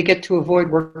way they get to avoid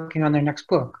working on their next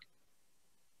book.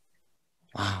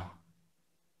 Wow.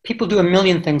 People do a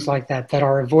million things like that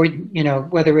are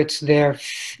whether it's their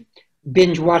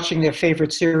binge watching their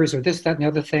favorite series or this, that, and the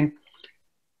other thing.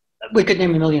 We could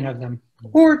name a million of them.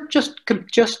 Or just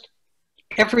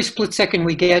every split second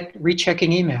we get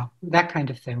rechecking email, that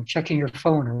kind of thing, checking your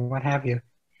phone or what have you.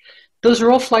 Those are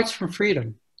all flights from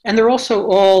freedom. And they're also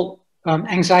all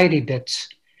anxiety bits.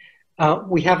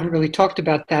 We haven't really talked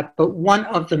about that, but one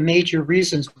of the major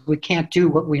reasons we can't do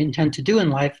what we intend to do in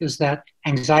life is that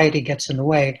anxiety gets in the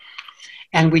way.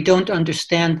 And we don't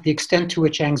understand the extent to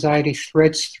which anxiety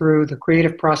threads through the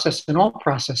creative process and all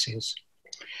processes.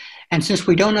 And since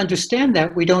we don't understand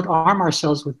that, we don't arm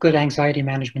ourselves with good anxiety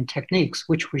management techniques,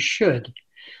 which we should.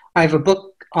 I have a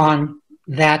book on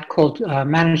that called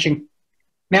Managing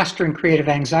Mastering Creative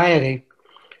Anxiety,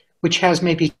 which has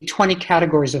maybe 20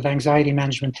 categories of anxiety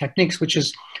management techniques, which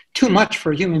is too much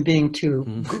for a human being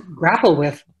to grapple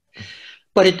with.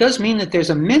 But it does mean that there's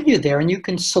a menu there, and you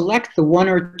can select the one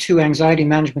or two anxiety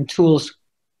management tools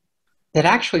that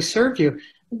actually serve you.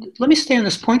 Let me stay on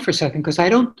this point for a second, because I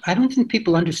don't think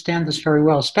people understand this very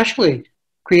well, especially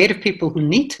creative people who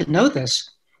need to know this.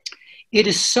 It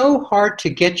is so hard to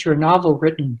get your novel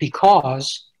written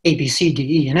because A, B, C,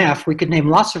 D, E, and F. We could name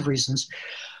lots of reasons.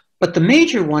 But the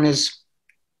major one is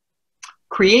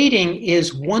creating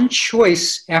is one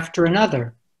choice after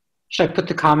another. Should I put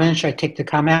the comma in? Should I take the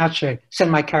comma out? Should I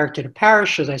send my character to Paris?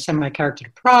 Should I send my character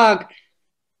to Prague?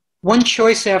 One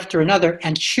choice after another,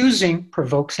 and choosing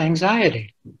provokes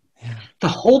anxiety. Yeah. The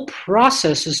whole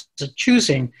process is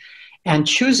choosing, and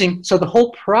choosing, so the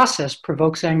whole process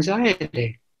provokes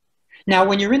anxiety. Now,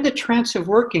 when you're in the trance of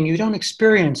working, you don't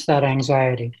experience that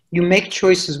anxiety. You make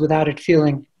choices without it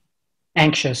feeling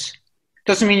anxious.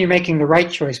 Doesn't mean you're making the right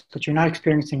choice, but you're not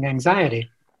experiencing anxiety.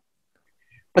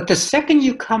 But the second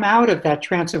you come out of that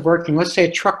trance of working, let's say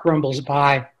a truck rumbles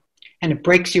by and it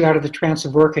breaks you out of the trance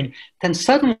of working, then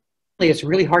suddenly it's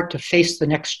really hard to face the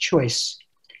next choice.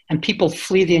 And people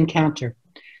flee the encounter.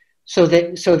 So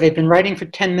they've been writing for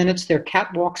 10 minutes, their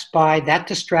cat walks by, that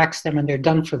distracts them, and they're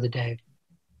done for the day.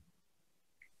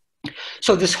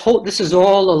 So this is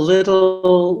all a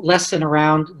little lesson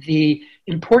around the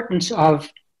importance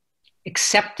of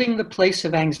accepting the place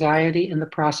of anxiety in the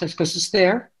process, because it's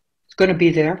there. It's going to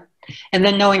be there, and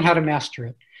then knowing how to master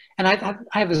it. And I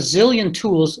have a zillion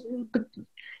tools, but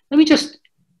let me just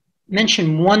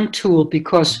mention one tool,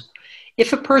 because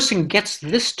if a person gets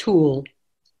this tool,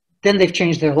 then they've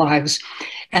changed their lives.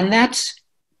 And that's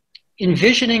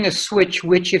envisioning a switch,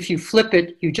 which if you flip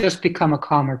it, you just become a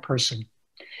calmer person.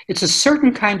 It's a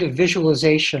certain kind of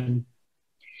visualization.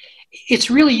 It's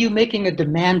really you making a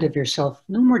demand of yourself.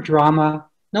 No more drama,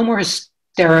 no more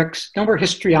hysterics, no more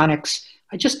histrionics.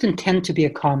 I just intend to be a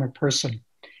calmer person.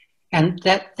 And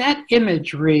that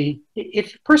imagery,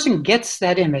 if a person gets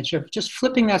that image of just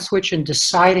flipping that switch and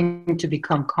deciding to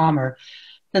become calmer,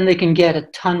 then they can get a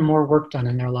ton more work done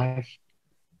in their life.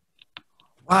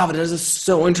 Wow, but this is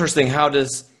so interesting how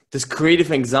this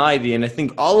creative anxiety, and I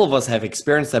think all of us have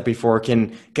experienced that before,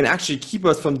 can actually keep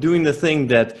us from doing the thing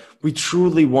that we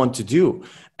truly want to do.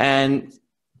 And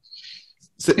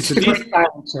so, it's the great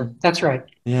silencer. That's right.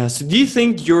 Yeah. So do you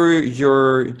think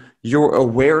your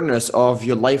awareness of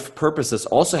your life purposes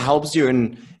also helps you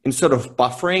in sort of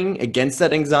buffering against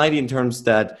that anxiety, in terms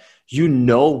that you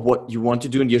know what you want to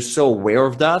do and you're so aware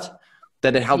of that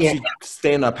it helps you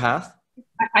stay on that path?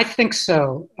 I think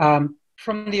so.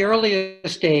 From the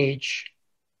earliest age,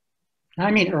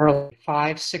 I mean early,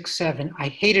 5, 6, 7, I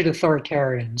hated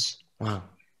authoritarians. Wow.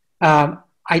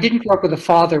 I didn't grow up with a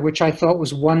father, which I thought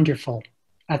was wonderful.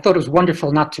 I thought it was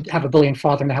wonderful not to have a bullying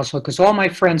father in the household, because all my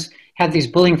friends had these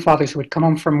bullying fathers who would come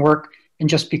home from work and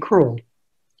just be cruel.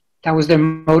 That was their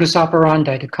modus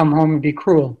operandi, to come home and be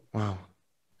cruel. Wow.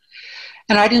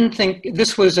 And I didn't think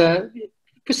this was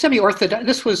semi-Orthodox.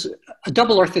 This was a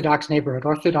double Orthodox neighborhood,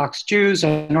 Orthodox Jews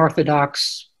and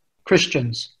Orthodox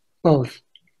Christians, both.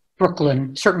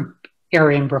 Brooklyn, certain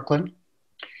area in Brooklyn.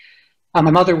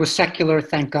 My mother was secular,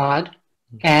 thank God,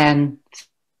 and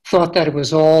thought that it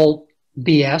was all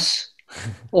BS,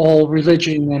 all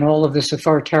religion and all of this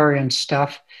authoritarian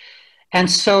stuff.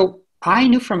 And so I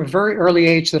knew from a very early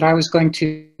age that I was going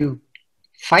to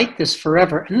fight this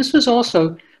forever. And this was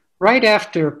also right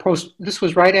after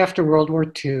World War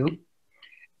II.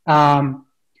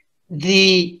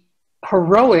 The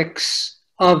heroics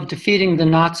of defeating the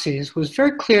Nazis was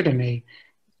very clear to me.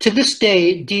 To this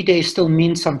day, D-Day still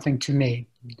means something to me.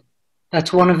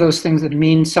 That's one of those things that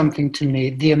means something to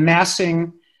me. The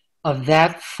amassing of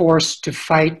that force to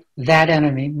fight that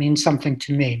enemy means something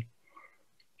to me.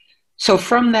 So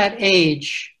from that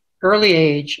age, early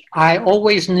age, I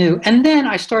always knew. And then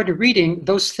I started reading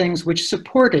those things which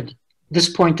supported this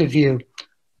point of view.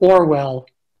 Orwell,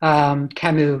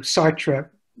 Camus, Sartre,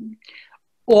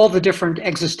 all the different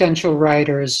existential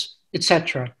writers,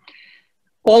 etc.,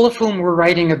 all of whom were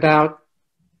writing about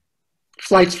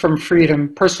flights from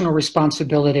freedom, personal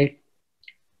responsibility,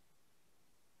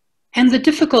 and the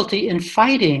difficulty in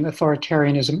fighting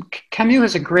authoritarianism. Camus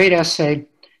has a great essay.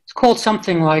 It's called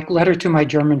something like Letter to My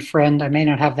German Friend. I may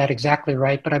not have that exactly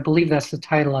right, but I believe that's the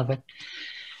title of it.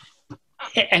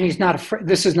 And he's not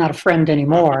this is not a friend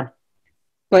anymore.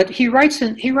 But he writes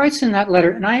in that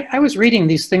letter, and I was reading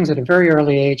these things at a very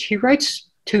early age. He writes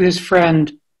to his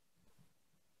friend,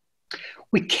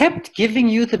 "We kept giving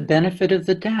you the benefit of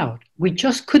the doubt. We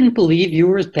just couldn't believe you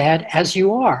were as bad as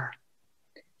you are.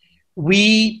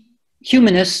 We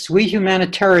humanists, we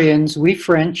humanitarians, we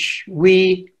French,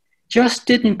 we just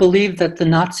didn't believe that the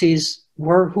Nazis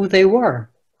were who they were.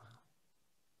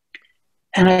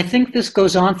 And I think this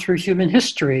goes on through human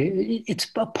history. It's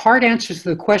a part answer to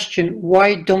the question,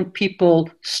 why don't people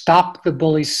stop the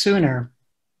bullies sooner?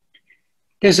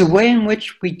 There's a way in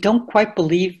which we don't quite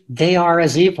believe they are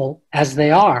as evil as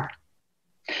they are.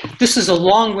 This is a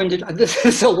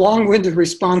long-winded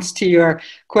response to your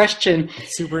question.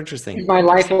 It's super interesting. Is my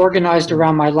life organized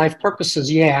around my life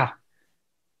purposes? Yeah.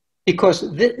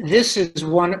 Because this is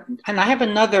one, and I have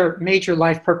another major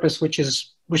life purpose, which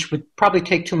would probably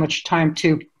take too much time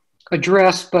to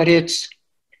address, but it's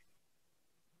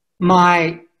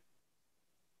my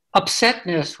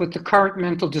upsetness with the current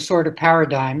mental disorder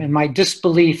paradigm and my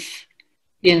disbelief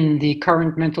in the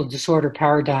current mental disorder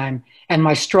paradigm and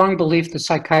my strong belief that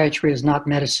psychiatry is not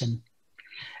medicine.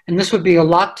 And this would be a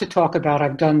lot to talk about.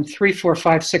 I've done 3, 4,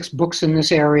 5, 6 books in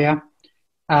this area.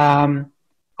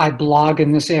 I blog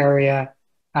in this area.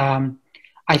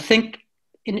 I think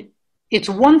it's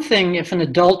one thing if an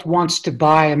adult wants to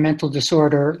buy a mental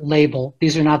disorder label.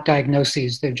 These are not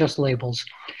diagnoses, they're just labels.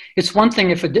 It's one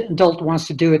thing if an adult wants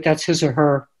to do it, that's his or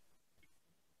her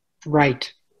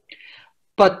right.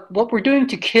 But what we're doing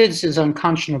to kids is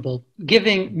unconscionable.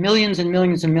 Giving millions and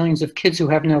millions and millions of kids who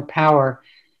have no power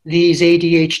these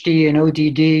ADHD and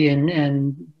ODD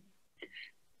and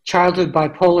childhood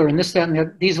bipolar and this, that,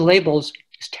 and these labels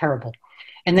is terrible.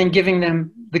 And then giving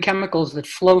them the chemicals that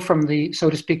flow from the, so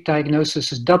to speak,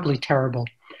 diagnosis is doubly terrible.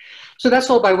 So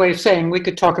that's all by way of saying, we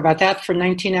could talk about that for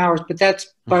 19 hours, but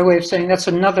that's by way of saying that's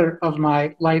another of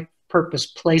my life purpose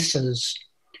places,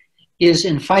 is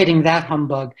in fighting that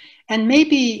humbug. And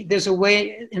maybe there's a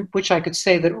way in which I could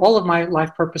say that all of my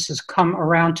life purposes come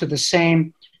around to the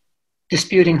same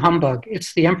disputing humbug.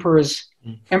 It's the Emperor's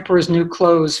New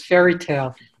Clothes fairy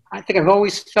tale. I think I've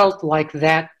always felt like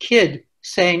that kid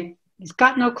saying, he's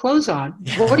got no clothes on.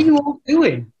 What are you all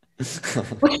doing?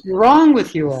 What's wrong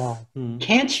with you all?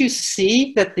 Can't you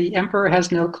see that the Emperor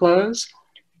has no clothes?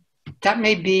 That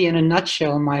may be, in a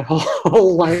nutshell, my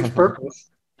whole life purpose.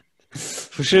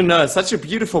 For sure, no, it's such a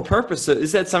beautiful purpose. So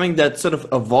is that something that sort of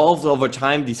evolved over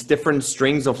time, these different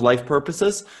strings of life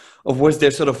purposes? Or was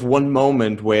there sort of one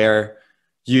moment where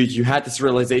you had this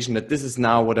realization that this is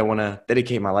now what I want to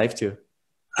dedicate my life to?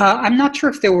 I'm not sure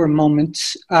if there were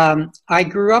moments. I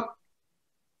grew up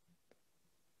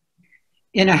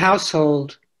in a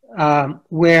household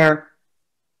where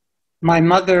my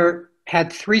mother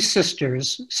had 3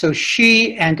 sisters. So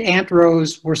she and Aunt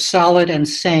Rose were solid and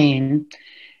sane.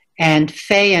 And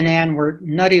Faye and Anne were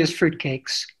nutty as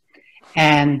fruitcakes.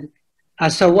 And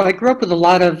so I grew up with a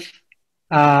lot of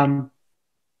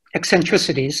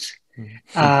eccentricities.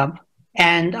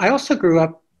 And I also grew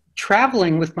up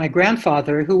traveling with my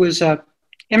grandfather, who was an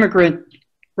immigrant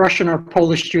Russian or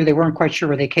Polish Jew. They weren't quite sure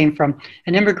where they came from.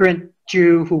 An immigrant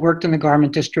Jew who worked in the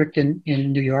garment district in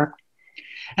New York.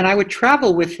 And I would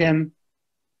travel with him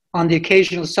on the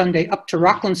occasional Sunday up to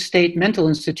Rockland State Mental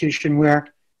Institution, where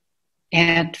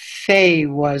Aunt Faye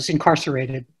was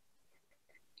incarcerated.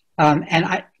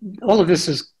 And all of this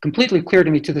is completely clear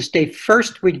to me to this day.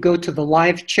 First, we'd go to the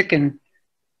live chicken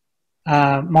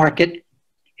market,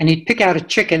 and he'd pick out a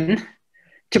chicken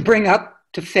to bring up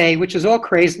to Faye, which is all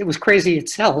crazy. It was crazy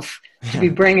itself to be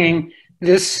bringing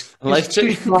this live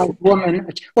woman.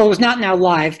 Well, it was not now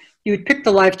live. You would pick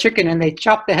the live chicken, and they'd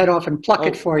chop the head off and pluck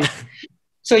it for you.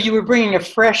 So you were bringing a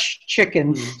fresh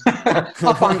chicken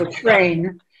up on the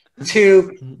train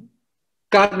to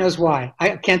God knows why.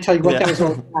 I can't tell you what that was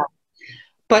all about.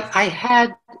 But I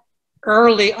had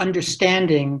early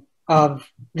understanding of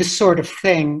this sort of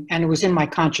thing, and it was in my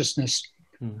consciousness.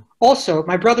 Also,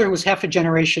 my brother, who was half a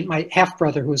generation, my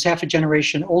half-brother, who was half a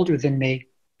generation older than me,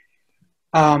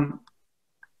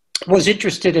 was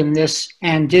interested in this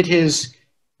and did his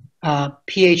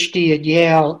PhD at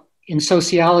Yale in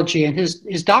sociology, and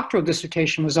his doctoral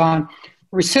dissertation was on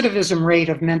recidivism rate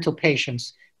of mental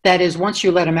patients. That is, once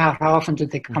you let them out, how often did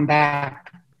they come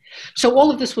back? So all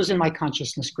of this was in my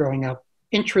consciousness growing up.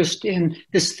 Interest in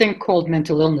this thing called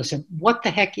mental illness, and what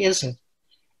the heck is it?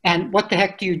 And what the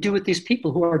heck do you do with these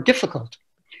people who are difficult?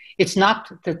 It's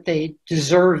not that they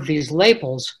deserve these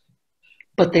labels,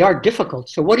 but they are difficult.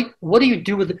 So what do you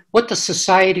do with, what does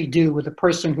society do with a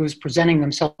person who's presenting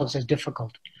themselves as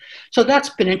difficult? So that's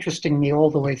been interesting me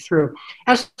all the way through.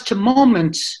 As to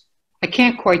moments, I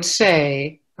can't quite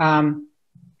say.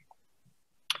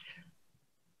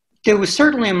 There was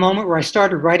certainly a moment where I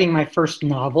started writing my first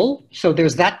novel. So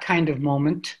there's that kind of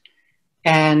moment.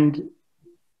 And,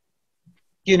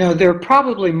 you know, there are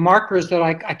probably markers that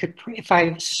I could, if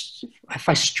I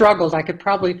struggled, I could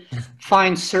probably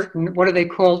find certain, what are they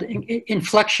called,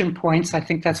 inflection points. I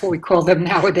think that's what we call them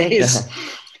nowadays.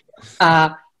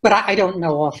 Yeah. But I don't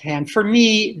know offhand. For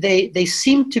me, they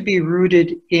seem to be rooted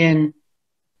in,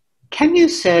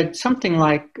 Camus said something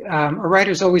like, a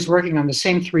writer's always working on the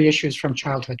same three issues from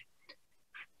childhood.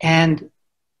 And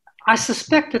I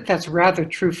suspect that that's rather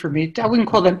true for me. I wouldn't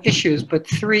call them issues, but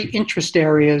three interest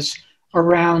areas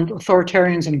around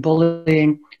authoritarians and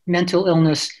bullying, mental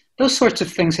illness, those sorts of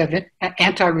things have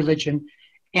anti-religion,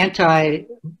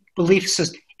 anti-belief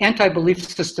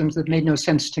systems that made no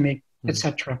sense to me,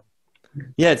 etc.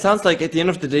 Yeah, it sounds like at the end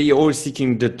of the day, you're always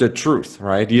seeking the truth,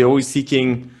 right? You're always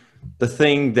seeking the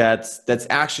thing that's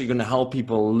actually going to help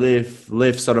people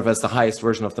live sort of as the highest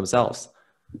version of themselves.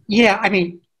 Yeah, I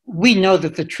mean, we know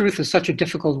that the truth is such a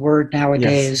difficult word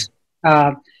nowadays,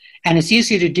 yes. And it's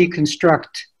easy to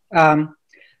deconstruct.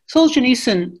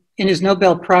 Solzhenitsyn, in his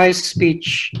Nobel Prize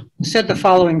speech, said the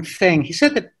following thing. He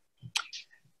said that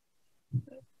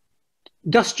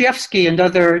Dostoevsky and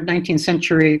other 19th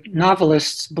century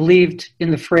novelists believed in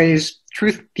the phrase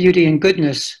truth, beauty, and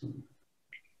goodness.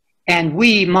 And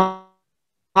we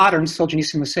moderns,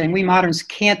 Solzhenitsyn was saying, we moderns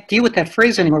can't deal with that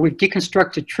phrase anymore. We've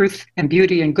deconstructed truth and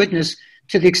beauty and goodness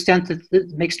to the extent that it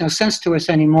makes no sense to us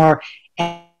anymore.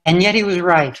 And yet he was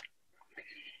right.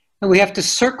 And we have to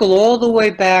circle all the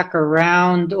way back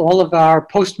around all of our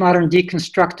postmodern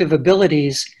deconstructive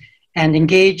abilities and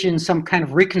engage in some kind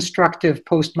of reconstructive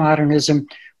postmodernism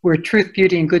where truth,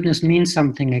 beauty, and goodness mean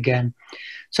something again.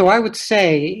 So I would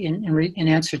say, in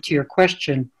answer to your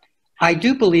question, I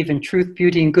do believe in truth,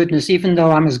 beauty, and goodness, even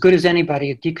though I'm as good as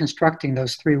anybody at deconstructing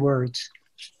those three words.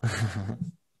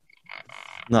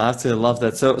 No, I absolutely love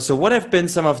that. So what have been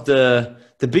some of the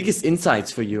biggest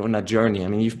insights for you on that journey? I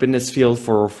mean, you've been in this field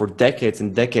for decades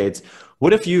and decades.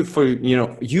 What have you,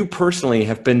 you personally,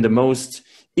 have been the most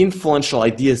influential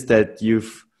ideas that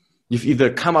you've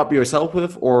either come up yourself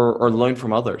with or learned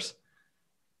from others?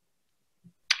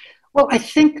 Well, I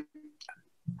think,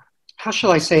 how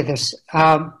shall I say this?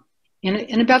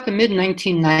 In about the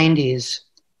mid-1990s,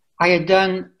 I had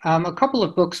done a couple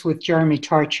of books with Jeremy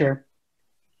Tarcher,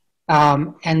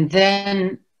 and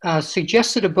then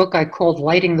suggested a book I called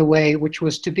Lighting the Way, which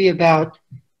was to be about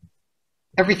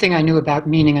everything I knew about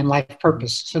meaning and life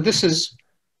purpose. So this is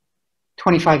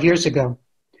 25 years ago.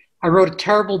 I wrote a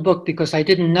terrible book because I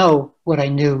didn't know what I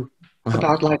knew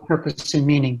about life purpose and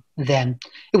meaning then.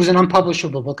 It was an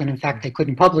unpublishable book, and in fact, they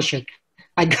couldn't publish it.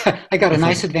 I got a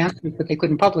nice advancement, but they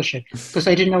couldn't publish it because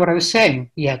I didn't know what I was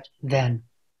saying yet then.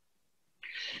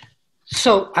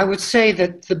 So I would say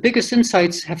that the biggest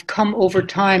insights have come over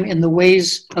time in the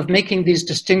ways of making these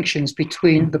distinctions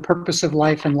between the purpose of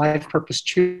life and life purpose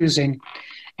choosing,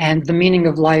 and the meaning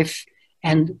of life,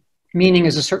 and meaning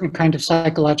is a certain kind of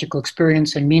psychological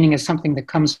experience, and meaning is something that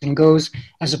comes and goes,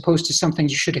 as opposed to something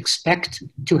you should expect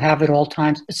to have at all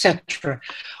times, etc.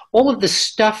 All of the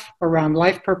stuff around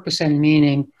life purpose and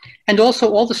meaning, and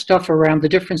also all the stuff around the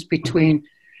difference between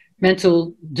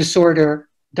mental disorder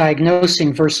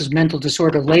diagnosing versus mental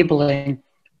disorder labeling,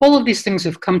 all of these things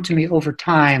have come to me over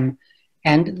time,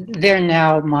 and they're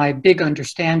now my big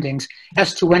understandings.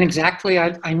 As to when exactly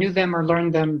I knew them or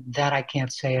learned them, that I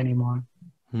can't say anymore.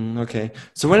 Okay.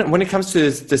 So when it comes to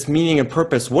this meaning and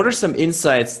purpose, what are some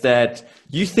insights that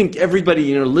you think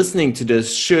everybody listening to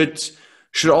this should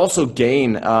also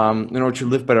gain in order to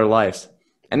live better lives?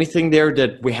 Anything there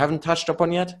that we haven't touched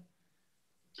upon yet?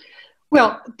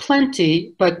 Well,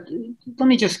 plenty, but let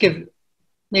me just give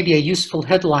maybe a useful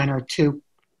headline or two.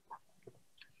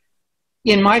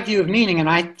 In my view of meaning, and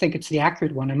I think it's the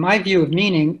accurate one, in my view of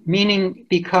meaning, meaning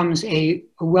becomes a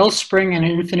wellspring and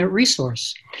an infinite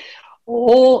resource.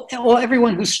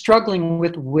 Everyone who's struggling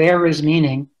with where is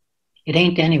meaning, it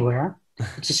ain't anywhere.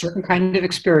 It's a certain kind of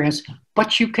experience,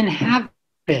 but you can have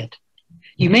it.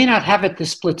 You may not have it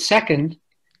this split second.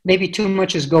 Maybe too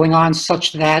much is going on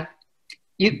such that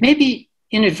maybe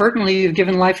inadvertently you've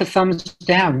given life a thumbs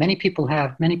down. Many people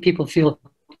have. Many people feel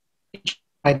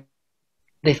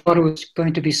they thought it was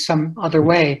going to be some other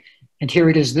way, and here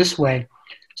it is this way.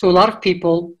 So a lot of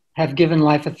people have given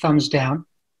life a thumbs down.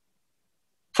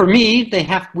 For me,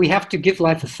 we have to give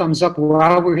life a thumbs up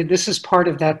while this is part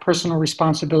of that personal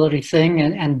responsibility thing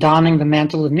and donning the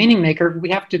mantle of meaning maker. We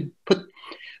have to put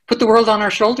the world on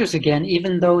our shoulders again,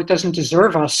 even though it doesn't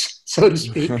deserve us, so to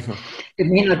speak. It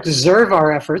may not deserve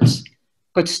our efforts,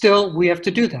 but still we have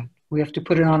to do that. We have to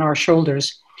put it on our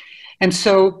shoulders. And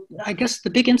so I guess the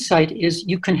big insight is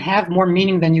you can have more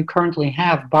meaning than you currently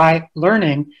have by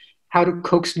learning how to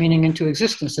coax meaning into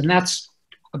existence. And that's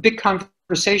a big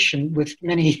conversation with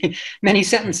many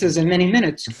sentences and many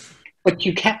minutes. But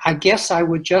I guess I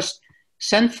would just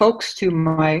send folks to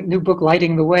my new book,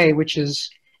 Lighting the Way,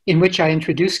 in which I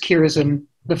introduce Kirism,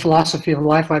 the philosophy of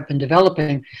life I've been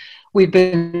developing. We've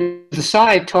been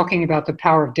aside talking about the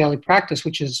power of daily practice,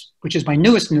 which is my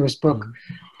newest book.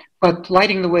 But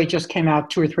Lighting the Way just came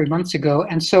out 2 or 3 months ago.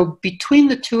 And so between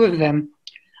the two of them,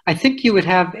 I think you would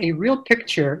have a real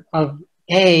picture of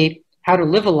A, how to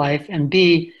live a life, and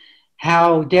B,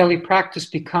 how daily practice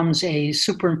becomes a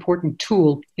super important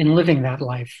tool in living that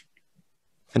life.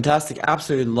 Fantastic.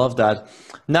 Absolutely love that.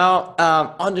 Now,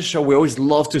 on the show, we always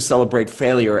love to celebrate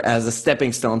failure as a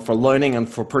stepping stone for learning and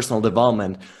for personal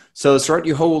development. So throughout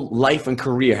your whole life and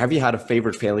career, have you had a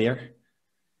favorite failure?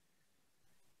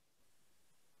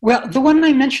 Well, the one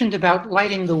I mentioned about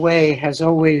lighting the way has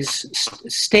always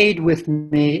stayed with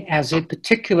me as a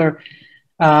particular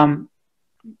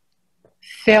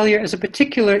failure, as a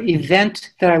particular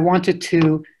event that I wanted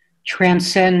to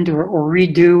transcend or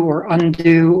redo or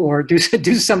undo or do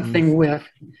something with.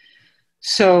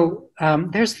 So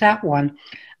there's that one.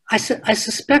 I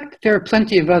suspect there are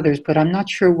plenty of others, but I'm not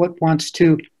sure what wants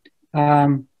to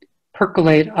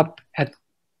percolate up at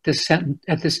this sentence.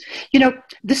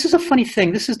 This is a funny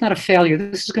thing. This is not a failure.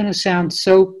 This is going to sound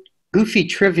so goofy,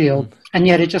 trivial, and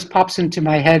yet it just pops into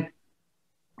my head.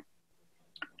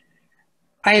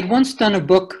 I had once done a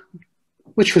book,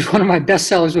 which was one of my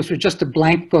bestsellers, which was just a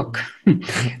blank book.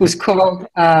 It was called,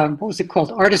 what was it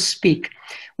called? Artists Speak,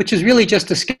 which is really just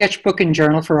a sketchbook and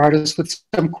journal for artists with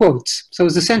some quotes. So it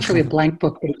was essentially a blank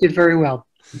book, but it did very well.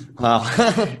 Wow.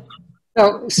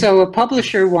 So a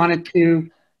publisher wanted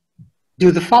to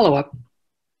do the follow-up.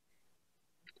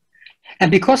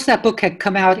 And because that book had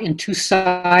come out in 2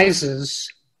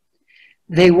 sizes,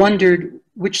 they wondered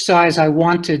which size I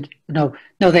wanted.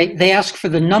 They asked for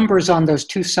the numbers on those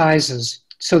 2 sizes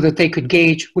so that they could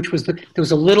gauge which was there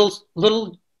was a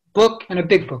little book and a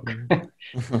big book.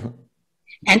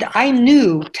 And I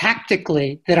knew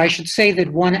tactically that I should say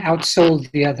that one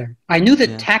outsold the other. I knew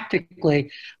that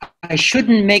tactically I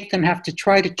shouldn't make them have to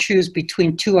try to choose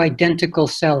between 2 identical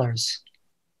sellers.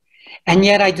 And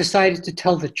yet I decided to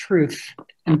tell the truth.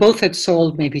 And both had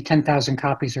sold maybe 10,000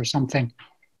 copies or something.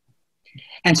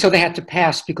 And so they had to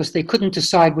pass because they couldn't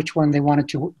decide which one they wanted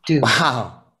to do.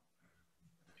 Wow.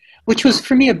 Which was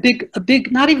for me a big,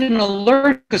 not even a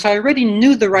learn, because I already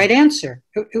knew the right answer.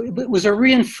 It was a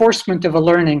reinforcement of a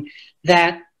learning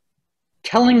that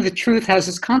telling the truth has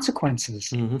its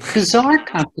consequences, bizarre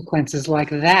consequences like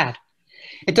that.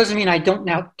 It doesn't mean I don't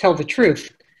now tell the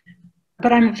truth,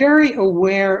 but I'm very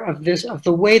aware of this, of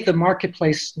the way the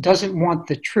marketplace doesn't want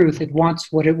the truth. It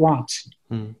wants what it wants.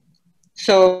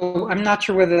 So I'm not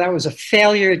sure whether that was a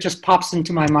failure. It just pops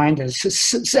into my mind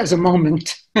as a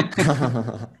moment.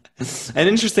 An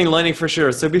interesting learning for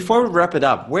sure. So before we wrap it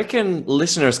up, where can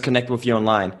listeners connect with you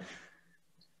online?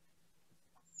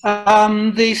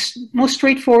 The most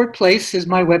straightforward place is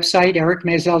my website,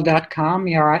 ericmaisel.com,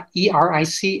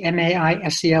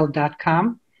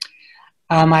 ericmaisel.com.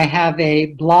 I have a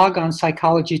blog on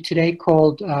Psychology Today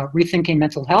called Rethinking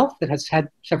Mental Health that has had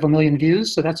several million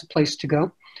views, so that's a place to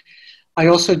go. I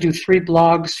also do 3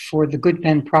 blogs for the Good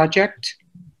Men Project.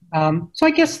 So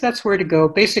I guess that's where to go,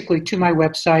 basically to my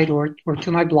website or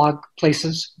to my blog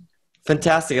places.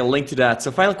 Fantastic. I'll link to that. So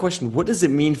final question, what does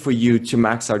it mean for you to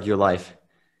max out your life?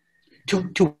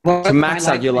 To what? To max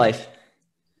out your life.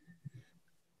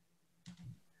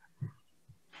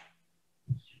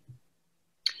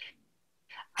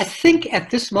 I think at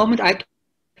this moment,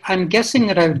 I'm guessing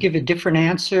that I would give a different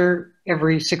answer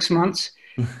every 6 months.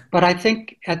 But I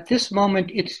think at this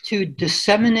moment, it's to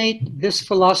disseminate this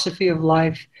philosophy of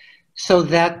life so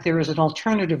that there is an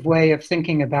alternative way of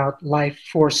thinking about life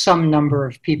for some number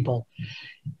of people.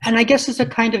 And I guess it's a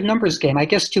kind of numbers game. I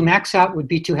guess to max out would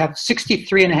be to have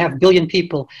 63.5 billion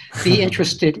people be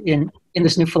interested in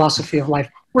this new philosophy of life,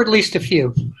 or at least a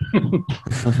few.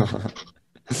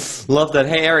 Love that.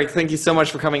 Hey, Eric, thank you so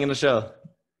much for coming on the show.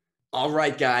 All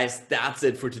right, guys, that's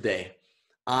it for today.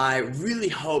 I really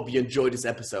hope you enjoyed this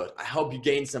episode. I hope you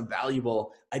gained some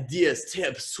valuable ideas,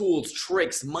 tips, tools,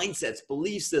 tricks, mindsets,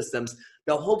 belief systems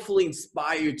that will hopefully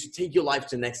inspire you to take your life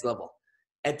to the next level.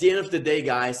 At the end of the day,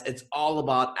 guys, it's all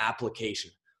about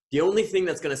application. The only thing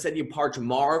that's going to set you apart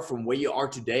tomorrow from where you are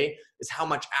today is how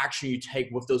much action you take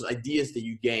with those ideas that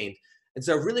you gained. And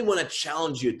so I really want to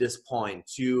challenge you at this point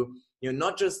to,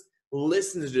 not just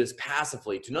listen to this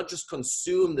passively, to not just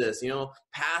consume this,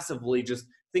 passively, just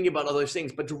think about other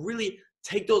things, but to really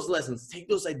take those lessons, take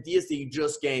those ideas that you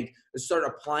just gained and start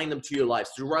applying them to your lives,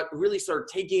 to really start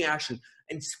taking action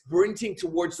and sprinting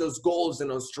towards those goals and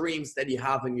those dreams that you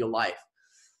have in your life.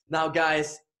 Now,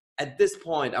 guys, at this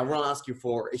point, I want to ask you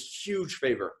for a huge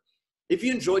favor. If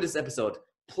you enjoyed this episode,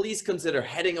 please consider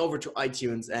heading over to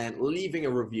iTunes and leaving a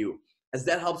review, as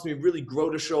that helps me really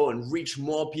grow the show and reach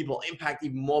more people, impact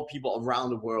even more people around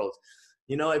the world.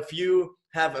 You know, if you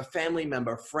have a family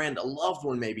member, friend, a loved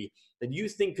one maybe that you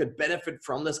think could benefit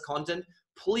from this content,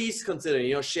 please consider,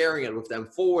 you know, sharing it with them,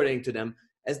 forwarding to them,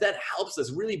 as that helps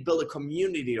us really build a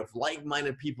community of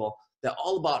like-minded people that are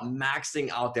all about maxing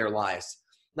out their lives.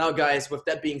 Now, guys, with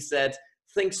that being said,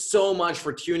 thanks so much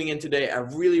for tuning in today. I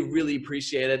really, really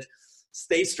appreciate it.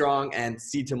 Stay strong and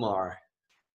see you tomorrow.